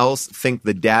anyone else think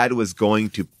the dad was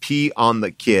going to pee on the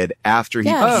kid after he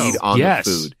Yes. peed on yes.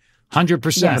 the food? 100%.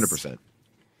 100%.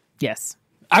 Yes.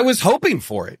 I was hoping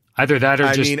for it. Either that or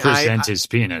I just mean, present his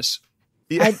penis.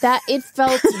 That it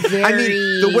felt very I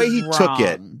mean, the way he took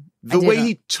it,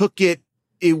 he took it,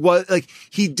 it was like,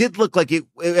 he did look like it.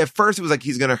 At first it was like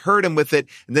he's going to hurt him with it.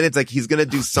 And then it's like he's going to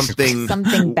do something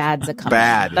bad's a coming.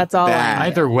 bad. That's all. Bad.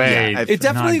 Either way, Yeah, It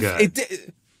definitely not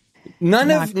good.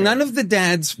 none of the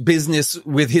dad's business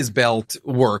with his belt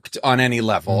worked on any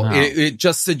level. No. It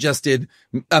just suggested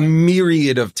a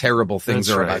myriad of terrible things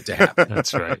That's are right. about to happen.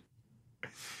 That's right.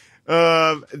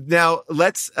 Now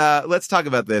let's talk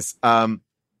about this.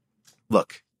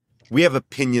 Look, we have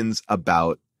opinions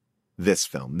about this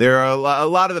film. There are a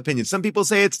lot of opinions. Some people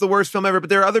say it's the worst film ever, but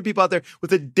there are other people out there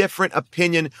with a different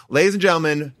opinion. Ladies and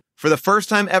gentlemen, for the first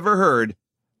time ever heard,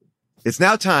 it's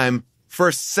now time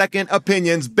for Second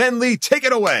Opinions. Ben Lee, take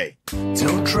it away.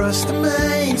 Don't trust the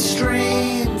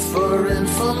mainstream for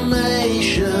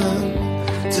information.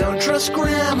 Don't trust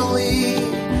Grammarly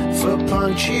for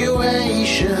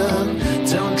punctuation.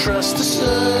 Don't trust a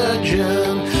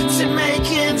surgeon to make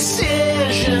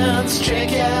incisions.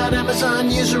 Check out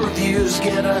Amazon user reviews.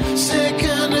 Get a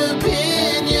second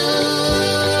opinion.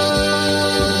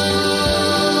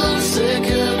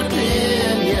 Second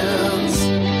opinions.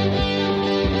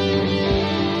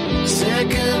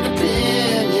 Second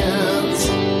opinions.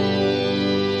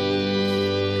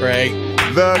 Great.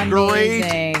 The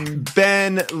Amazing. great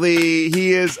Ben Lee.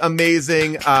 He is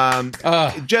amazing.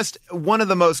 Just one of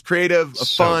the most creative,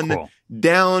 So fun, cool.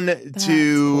 down to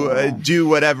cool. do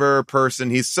whatever person.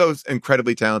 He's so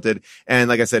incredibly talented. And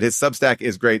like I said, his Substack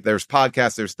is great. There's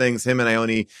podcasts, there's things. Him and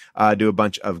Ione do a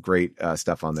bunch of great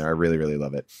stuff on there. I really, really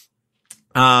love it.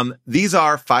 These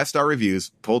are 5-star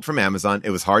reviews pulled from Amazon.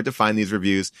 It was hard to find these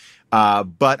reviews.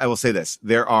 But I will say this,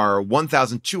 there are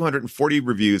 1,240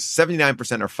 reviews.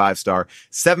 79% are 5-star,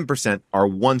 7% are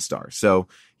 1-star. So,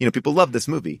 you know, people love this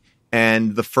movie.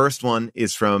 And the first one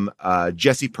is from,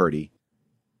 Jesse Purdy.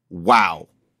 Wow.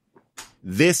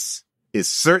 This is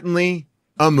certainly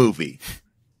a movie.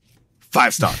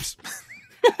 5 stars.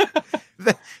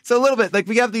 So a little bit like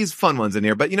we have these fun ones in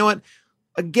here, but you know what?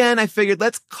 Again, I figured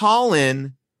let's call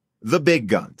in the big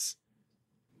guns.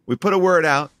 We put a word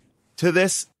out to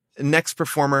this next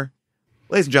performer.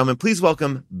 Ladies and gentlemen, please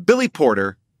welcome Billy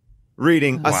Porter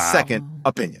reading a second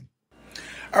opinion.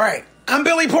 All right. I'm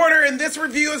Billy Porter, and this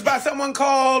review is by someone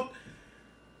called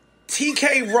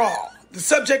TK Raw. The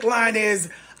subject line is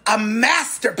a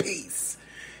masterpiece.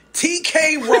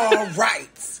 TK Raw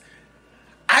writes,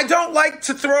 I don't like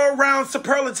to throw around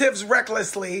superlatives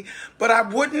recklessly, but I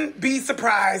wouldn't be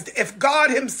surprised if God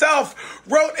himself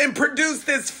wrote and produced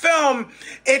this film.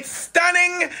 It's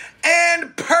stunning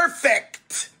and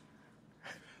perfect.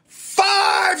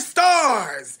 5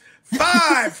 stars.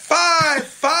 5, 5,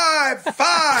 5,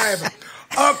 5.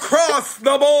 Across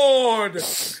the board.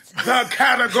 The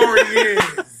category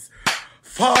is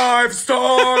 5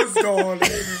 stars,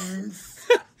 darlings.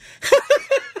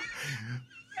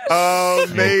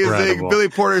 Amazing. Incredible. Billy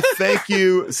Porter, thank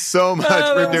you so much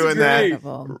for doing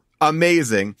that.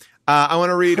 Amazing. I want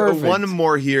to read one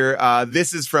more here.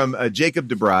 This is from Jacob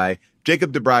DeBry.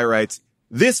 Jacob DeBry writes,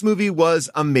 this movie was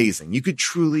amazing. You could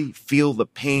truly feel the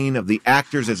pain of the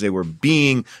actors as they were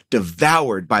being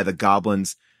devoured by the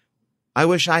goblins. I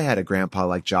wish I had a grandpa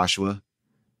like Joshua.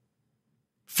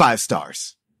 5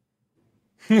 stars.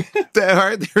 All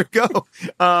right, there we go.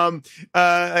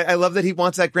 I love that he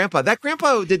wants that grandpa. That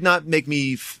grandpa did not make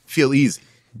me feel easy.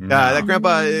 That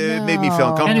grandpa made me feel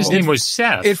uncomfortable. And his name was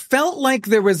Seth. It felt like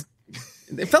there was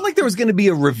going to be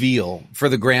a reveal for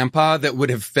the grandpa that would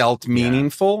have felt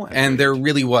meaningful, and there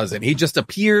really wasn't. He just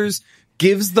appears,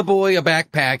 gives the boy a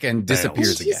backpack, and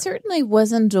disappears again. He certainly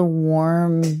wasn't a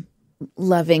warm,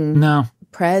 loving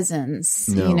presence,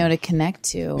 to connect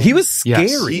to. He was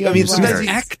scary. Yes. I mean, sometimes he's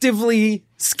actively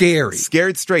scary.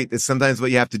 Scared straight is sometimes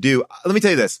what you have to do. Let me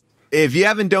tell you this. If you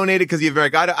haven't donated because you've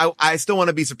got it, I still want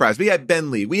to be surprised. We had Ben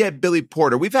Lee. We had Billy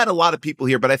Porter. We've had a lot of people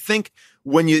here, but I think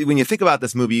when you think about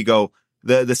this movie, you go,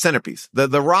 the centerpiece,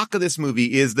 the rock of this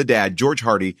movie is the dad, George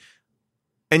Hardy.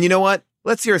 And you know what?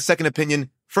 Let's hear a second opinion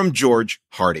from George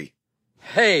Hardy.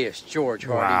 Hey, it's George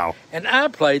Hardy. Wow. And I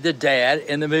played the dad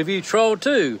in the movie Troll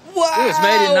 2. Wow. It was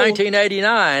made in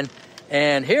 1989.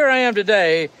 And here I am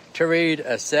today to read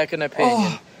a second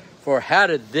opinion for how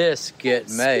did this get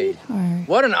made. Sweetheart.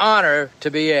 What an honor to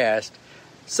be asked.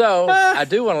 So I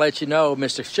do want to let you know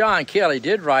Mr. Sean Kelly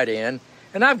did write in,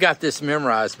 and I've got this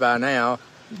memorized by now.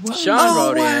 Sean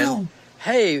wrote in,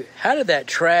 hey, how did that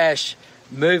trash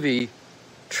movie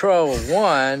Troll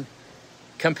 1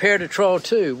 compare to Troll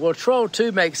 2? Well, Troll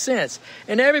 2 makes sense.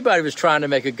 And everybody was trying to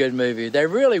make a good movie. They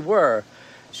really were.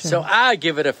 Sure. So I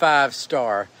give it a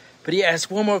 5-star. But he asked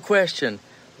one more question.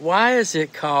 Why is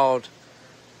it called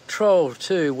Troll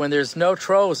 2 when there's no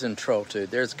trolls in Troll 2?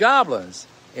 There's goblins.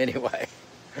 Anyway,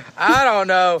 I don't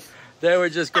know. They were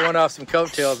just going off some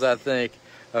coattails, I think,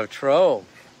 of Troll.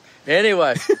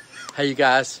 Anyway, hey, you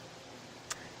guys,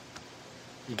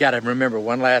 you got to remember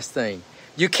one last thing.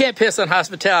 You can't piss on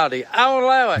hospitality. I won't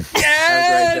allow it.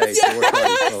 Have a great day.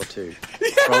 Yes! Troll 2.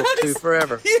 Troll 2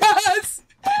 forever. Yes!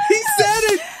 He said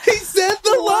it! He said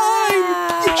the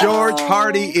line! George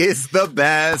Hardy is the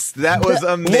best. That was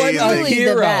amazing. What a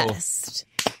hero. The best.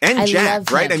 And I Jack,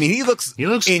 love right? him. I mean, he looks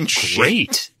in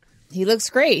great. He looks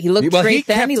great. He looked Well, great he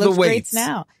then. kept He the looks great weights.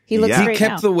 now. He looks Yeah. great He now.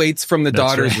 kept the weights from the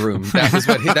daughter's room. That was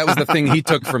that was the thing he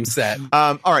took from set.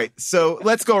 All right, so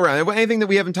let's go around. Anything that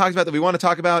we haven't talked about that we want to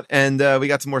talk about, and we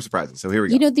got some more surprises. So here we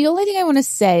go. The only thing I want to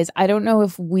say is I don't know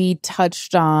if we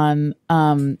touched on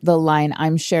the line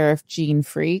 "I'm Sheriff Gene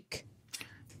Freak."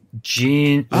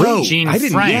 Gene I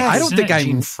didn't- Frank. yeah, I don't Isn't think it I-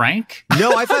 Gene Frank.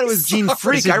 No, I thought it was Gene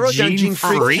Freak. Is it I wrote down Gene Gene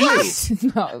Freak.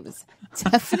 Freak? No, it was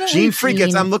definitely Gene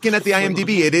Freak. I'm looking at the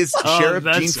IMDb. It is Sheriff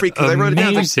that's Gene Freak because I wrote it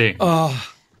down. amazing.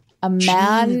 a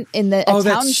man in the Oh, a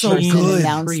that's so townsperson good.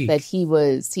 announced Freak. that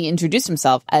he introduced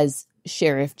himself as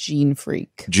Sheriff Gene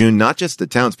Freak. June, not just the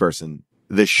townsperson,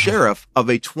 the sheriff of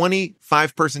a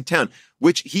 25-person town,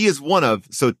 which he is one of.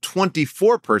 So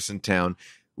 24-person town,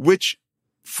 which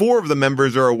 4 of the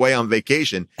members are away on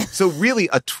vacation. So really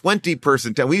a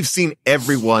 20-person town. We've seen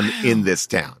everyone in this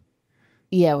town.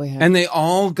 Yeah, we have. And they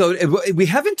all go. We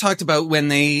haven't talked about when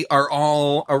they are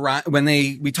all around.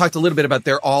 We talked a little bit about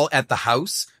they're all at the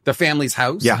house, the family's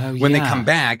house. Yeah. Oh, when they yeah. come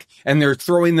back and they're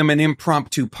throwing them an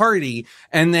impromptu party,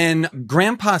 and then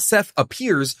Grandpa Seth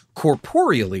appears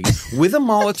corporeally with a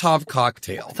Molotov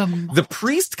cocktail. The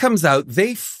priest comes out.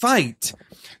 They fight.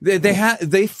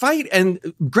 They fight,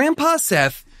 and Grandpa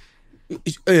Seth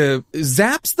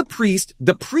zaps the priest.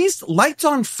 The priest lights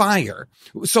on fire.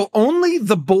 So only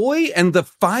the boy and the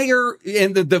fire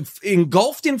and the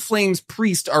engulfed in flames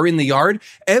priest are in the yard.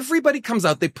 Everybody comes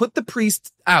out. They put the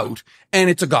priest out, and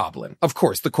it's a goblin. Of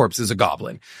course, the corpse is a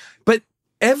goblin. But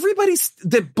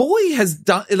the boy has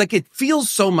done, like, it feels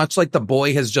so much like the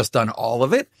boy has just done all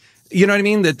of it. You know what I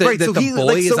mean? That the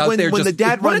boy is out there. When the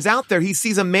dad runs out there, he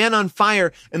sees a man on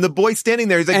fire and the boy standing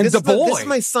there. He's like, this is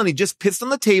my son. He just pissed on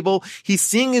the table. He's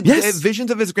seeing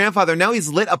visions of his grandfather. Now he's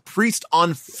lit a priest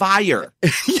on fire.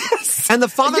 Yes. And the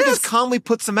father just calmly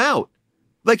puts him out.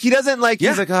 Like, he doesn't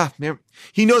he's like, man.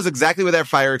 He knows exactly where that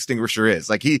fire extinguisher is.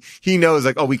 Like, he knows,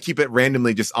 like, we keep it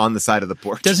randomly just on the side of the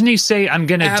porch. Doesn't he say, I'm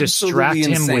going to distract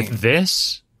him insane. with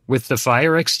this? With the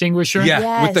fire extinguisher?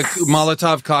 Yeah, with the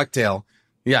Molotov cocktail.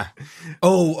 Yeah.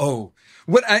 Oh.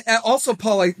 What I also,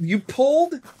 Paul, you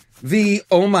pulled the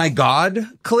 "Oh my God"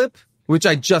 clip, which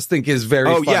I just think is very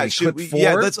funny. Yeah, clip 4.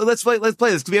 Yeah, let's play this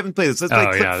because we haven't played this. Let's play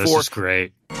clip 4. This is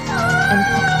great. Oh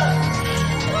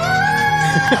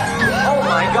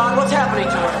my God, what's happening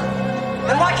to her?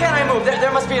 Then why can't I move?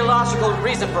 There must be a logical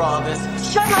reason for all of this.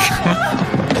 Shut up!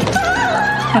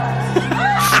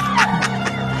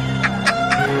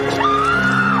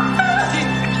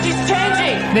 she's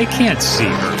changing! They can't see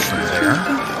her from there.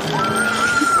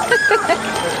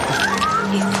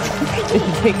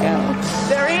 They go.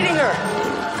 They're eating her!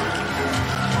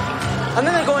 And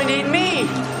then they're going to eat me!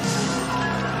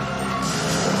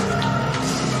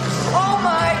 Oh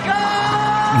my God!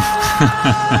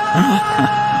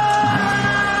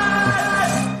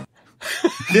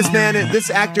 This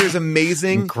actor is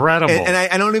amazing. Incredible. And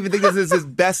I don't even think this is his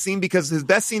best scene, because his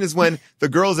best scene is when the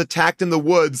girl is attacked in the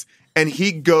woods and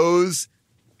he goes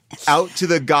out to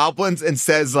the goblins and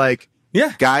says, like,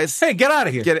 yeah, guys, hey, get out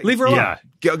of here. Leave her alone.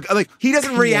 Like, he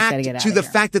doesn't react to the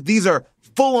fact that these are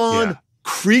full on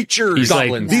creatures. He's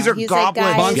like, these are He's goblin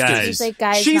like, monsters. guys, he's like,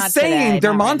 guys, She's not saying today,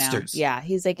 they're not right monsters. now. Yeah,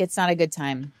 he's like, it's not a good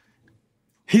time.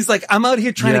 He's like, I'm out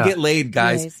here trying to get laid,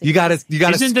 guys. You gotta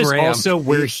Isn't this scram. also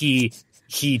where he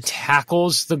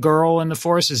tackles the girl in the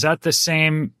forest? Is that the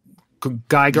same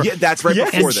guy? Girl? Yeah, that's right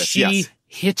before and this. She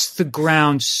hits the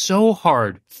ground so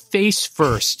hard, face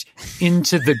first,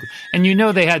 into the. And you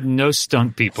know they had no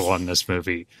stunt people on this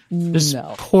movie. This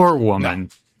poor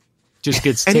woman just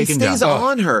gets and taken down. he stays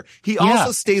on her. He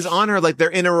also stays on her like they're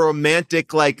in a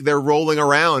romantic, like they're rolling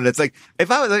around. It's like,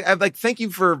 if I was like, I'm like, thank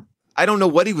you for. I don't know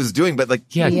what he was doing, but like,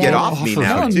 get off me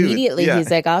now. No, dude. immediately he's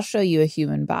like, I'll show you a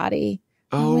human body.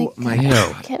 Oh my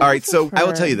God. All right. So I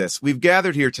will tell you this. We've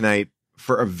gathered here tonight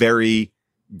for a very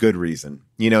good reason,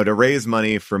 to raise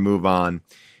money for Move On.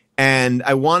 And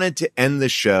I wanted to end the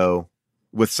show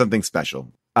with something special.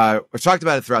 I've talked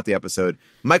about it throughout the episode.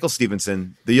 Michael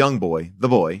Stevenson, the young boy,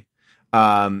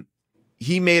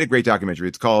 he made a great documentary.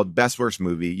 It's called Best Worst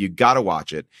Movie. You got to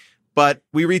watch it. But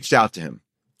we reached out to him.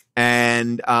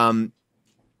 And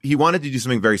he wanted to do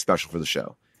something very special for the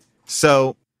show.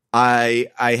 So I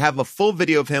have a full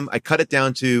video of him. I cut it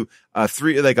down to a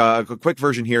quick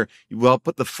version here. We'll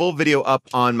put the full video up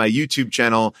on my YouTube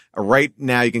channel right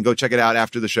now. You can go check it out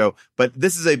after the show. But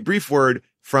this is a brief word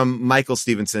from Michael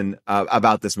Stevenson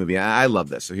about this movie. I love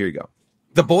this. So here you go.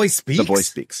 The boy speaks. The boy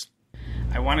speaks.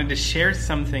 I wanted to share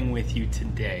something with you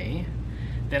today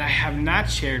that I have not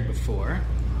shared before.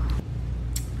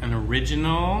 An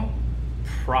original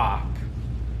prop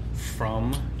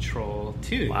from Troll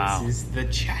 2. Wow. This is the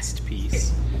chest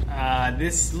piece.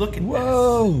 Look at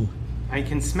Whoa. this. I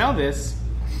can smell this,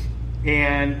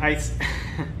 and it's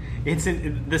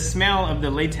the smell of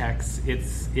the latex. It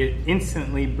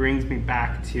instantly brings me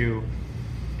back to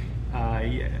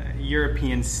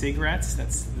European cigarettes.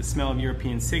 That's the smell of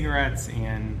European cigarettes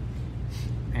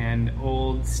and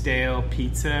old stale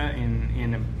pizza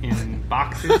in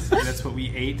boxes. That's what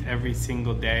we ate every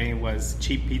single day, was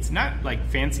cheap pizza. Not like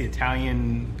fancy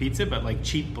Italian pizza, but like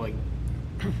cheap, like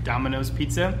Domino's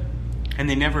pizza. And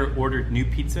they never ordered new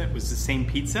pizza. It was the same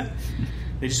pizza.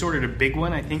 They just ordered a big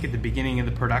one, I think, at the beginning of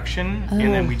the production.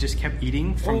 And then we just kept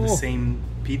eating from the same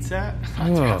pizza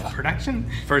throughout the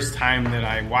production. First time that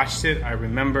I watched it, I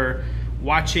remember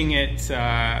watching it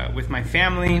with my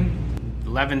family.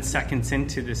 11 seconds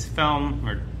into this this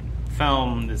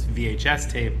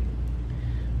VHS tape,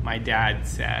 my dad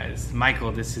says,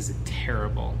 Michael, this is a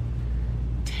terrible,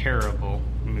 terrible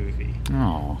movie.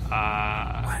 Oh.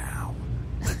 Wow.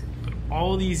 But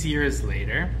all these years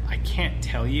later, I can't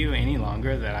tell you any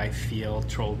longer that I feel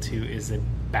Troll 2 is a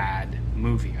bad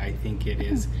movie. I think it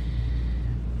is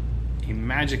a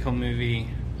magical movie.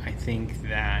 I think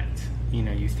that,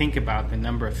 you think about the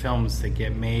number of films that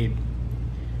get made,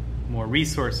 more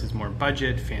resources, more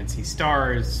budget, fancy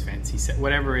stars, fancy set,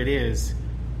 whatever it is,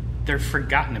 they're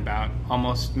forgotten about.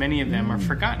 Many of them are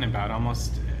forgotten about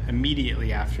almost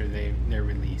immediately after they're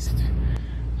released.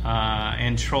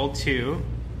 And Troll 2,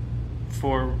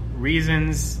 for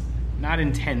reasons not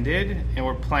intended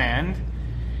or planned,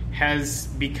 has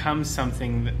become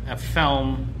a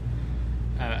film,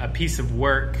 a piece of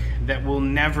work that will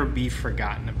never be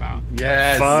forgotten about.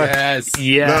 Yes.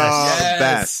 The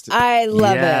best. I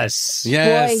love it. Yes.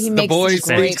 Boy, he makes boy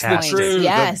some great speaks the points. truth.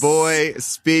 Yes. The boy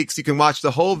speaks. You can watch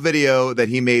the whole video that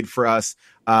he made for us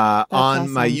on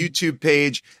my YouTube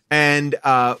page. And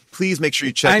please make sure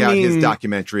you check out his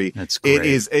documentary. That's great.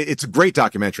 It's a great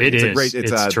documentary.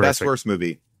 It's a best worst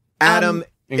movie. Adam,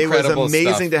 it was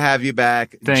amazing to have you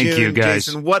back. Thank June, you, guys.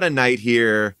 Jason, what a night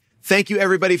here. Thank you,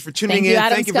 everybody, for tuning in.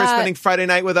 Adam Thank you for Scott. spending Friday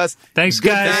night with us. Thanks, Good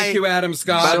guys. night. Thank you, Adam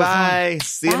Scott. Bye-bye.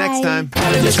 See you next time.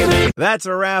 That's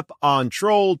a wrap on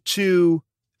Troll 2.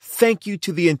 Thank you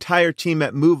to the entire team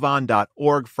at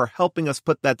MoveOn.org for helping us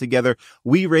put that together.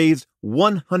 We raised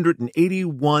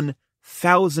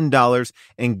 $181,000.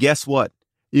 And guess what?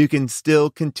 You can still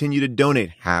continue to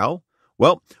donate. How?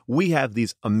 Well, we have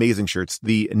these amazing shirts,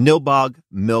 the Nilbog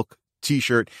Milk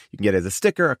t-shirt. You can get it as a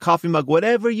sticker, a coffee mug,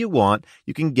 whatever you want.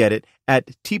 You can get it at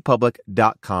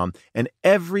tpublic.com. And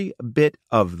every bit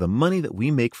of the money that we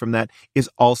make from that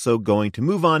is also going to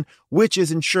Move On, which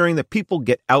is ensuring that people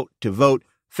get out to vote.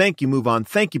 Thank you, Move On.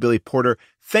 Thank you, Billy Porter.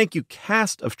 Thank you,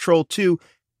 cast of Troll 2.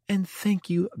 And thank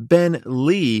you, Ben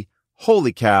Lee.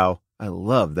 Holy cow. I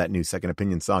love that new Second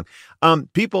Opinion song.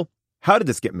 People, How Did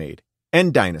This Get Made?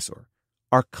 And Dinosaur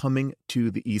are coming to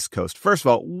the East Coast. First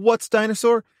of all, what's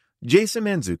Dinosaur? Jason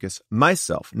Mantzoukas,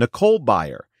 myself, Nicole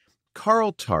Byer,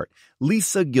 Carl Tart,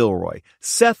 Lisa Gilroy,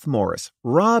 Seth Morris,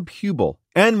 Rob Hubel,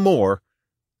 and more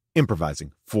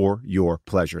improvising for your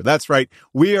pleasure. That's right.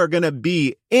 We are going to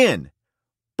be in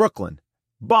Brooklyn,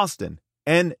 Boston,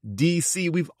 and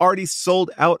DC. We've already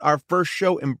sold out our first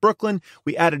show in Brooklyn.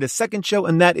 We added a second show,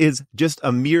 and that is just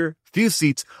a mere few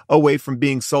seats away from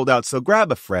being sold out. So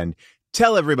grab a friend.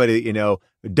 Tell everybody that you know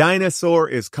Dinosaur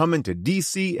is coming to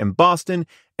DC and Boston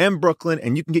and Brooklyn,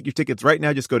 and you can get your tickets right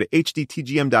now. Just go to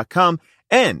HDTGM.com.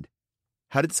 And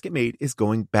How Did This Get Made is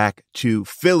going back to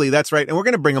Philly. That's right. And we're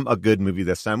going to bring them a good movie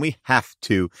this time. We have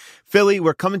to. Philly,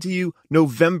 we're coming to you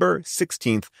November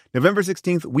 16th. November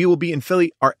 16th, we will be in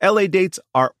Philly. Our LA dates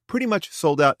are pretty much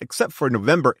sold out except for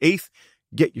November 8th.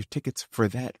 Get your tickets for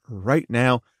that right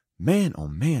now. Man, oh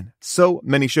man, so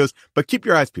many shows. But keep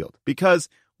your eyes peeled because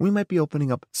we might be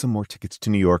opening up some more tickets to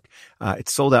New York.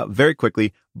 It's sold out very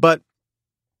quickly, but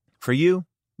for you,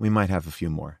 we might have a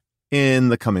few more in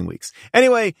the coming weeks.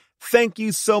 Anyway, thank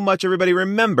you so much, everybody.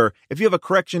 Remember, if you have a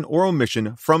correction or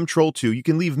omission from Troll 2, you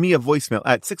can leave me a voicemail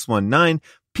at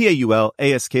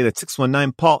 619-PAUL-ASK. That's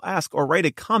 619-PAUL-ASK, or write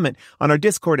a comment on our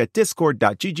Discord at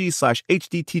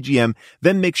discord.gg/HDTGM.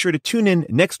 Then make sure to tune in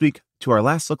next week to our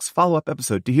Last Looks follow-up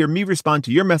episode to hear me respond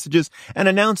to your messages and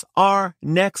announce our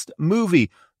next movie.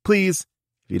 Please,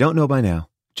 if you don't know by now,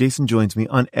 Jason joins me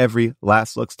on every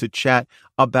Last Looks to chat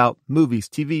about movies,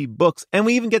 TV, books, and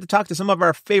we even get to talk to some of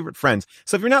our favorite friends.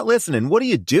 So if you're not listening, what are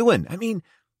you doing? I mean,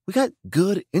 we got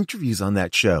good interviews on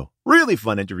that show. Really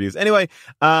fun interviews. Anyway,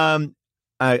 I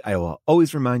will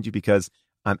always remind you because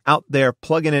I'm out there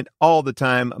plugging it all the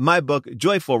time. My book,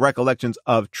 Joyful Recollections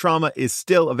of Trauma, is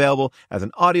still available as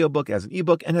an audiobook, as an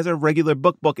ebook, and as a regular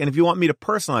book. And if you want me to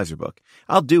personalize your book,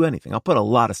 I'll do anything. I'll put a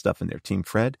lot of stuff in there. Team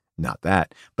Fred, not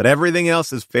that. But everything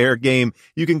else is fair game.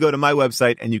 You can go to my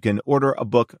website and you can order a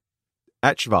book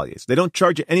at Chevalier's. They don't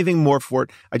charge you anything more for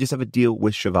it. I just have a deal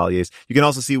with Chevalier's. You can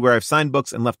also see where I've signed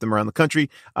books and left them around the country.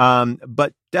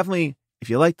 But definitely,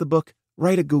 if you like the book,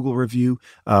 write a Google review,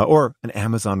 or an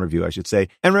Amazon review, I should say.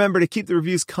 And remember to keep the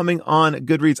reviews coming on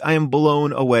Goodreads. I am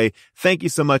blown away. Thank you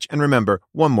so much. And remember,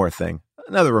 one more thing,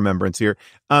 another remembrance here.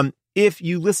 If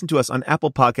you listen to us on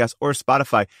Apple Podcasts or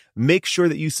Spotify, make sure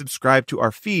that you subscribe to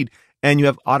our feed and you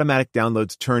have automatic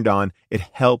downloads turned on. It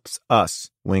helps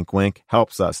us. Wink, wink,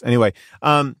 helps us. Anyway,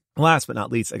 last but not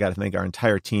least, I got to thank our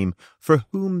entire team for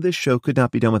whom this show could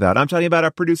not be done without. I'm talking about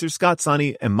our producers, Scott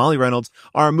Sonny and Molly Reynolds,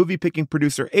 our movie-picking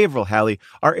producer, Averill Halley,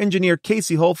 our engineer,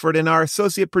 Casey Holford, and our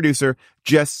associate producer,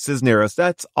 Jess Cisneros.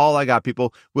 That's all I got,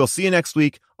 people. We'll see you next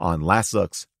week on Last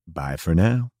Looks. Bye for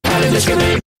now.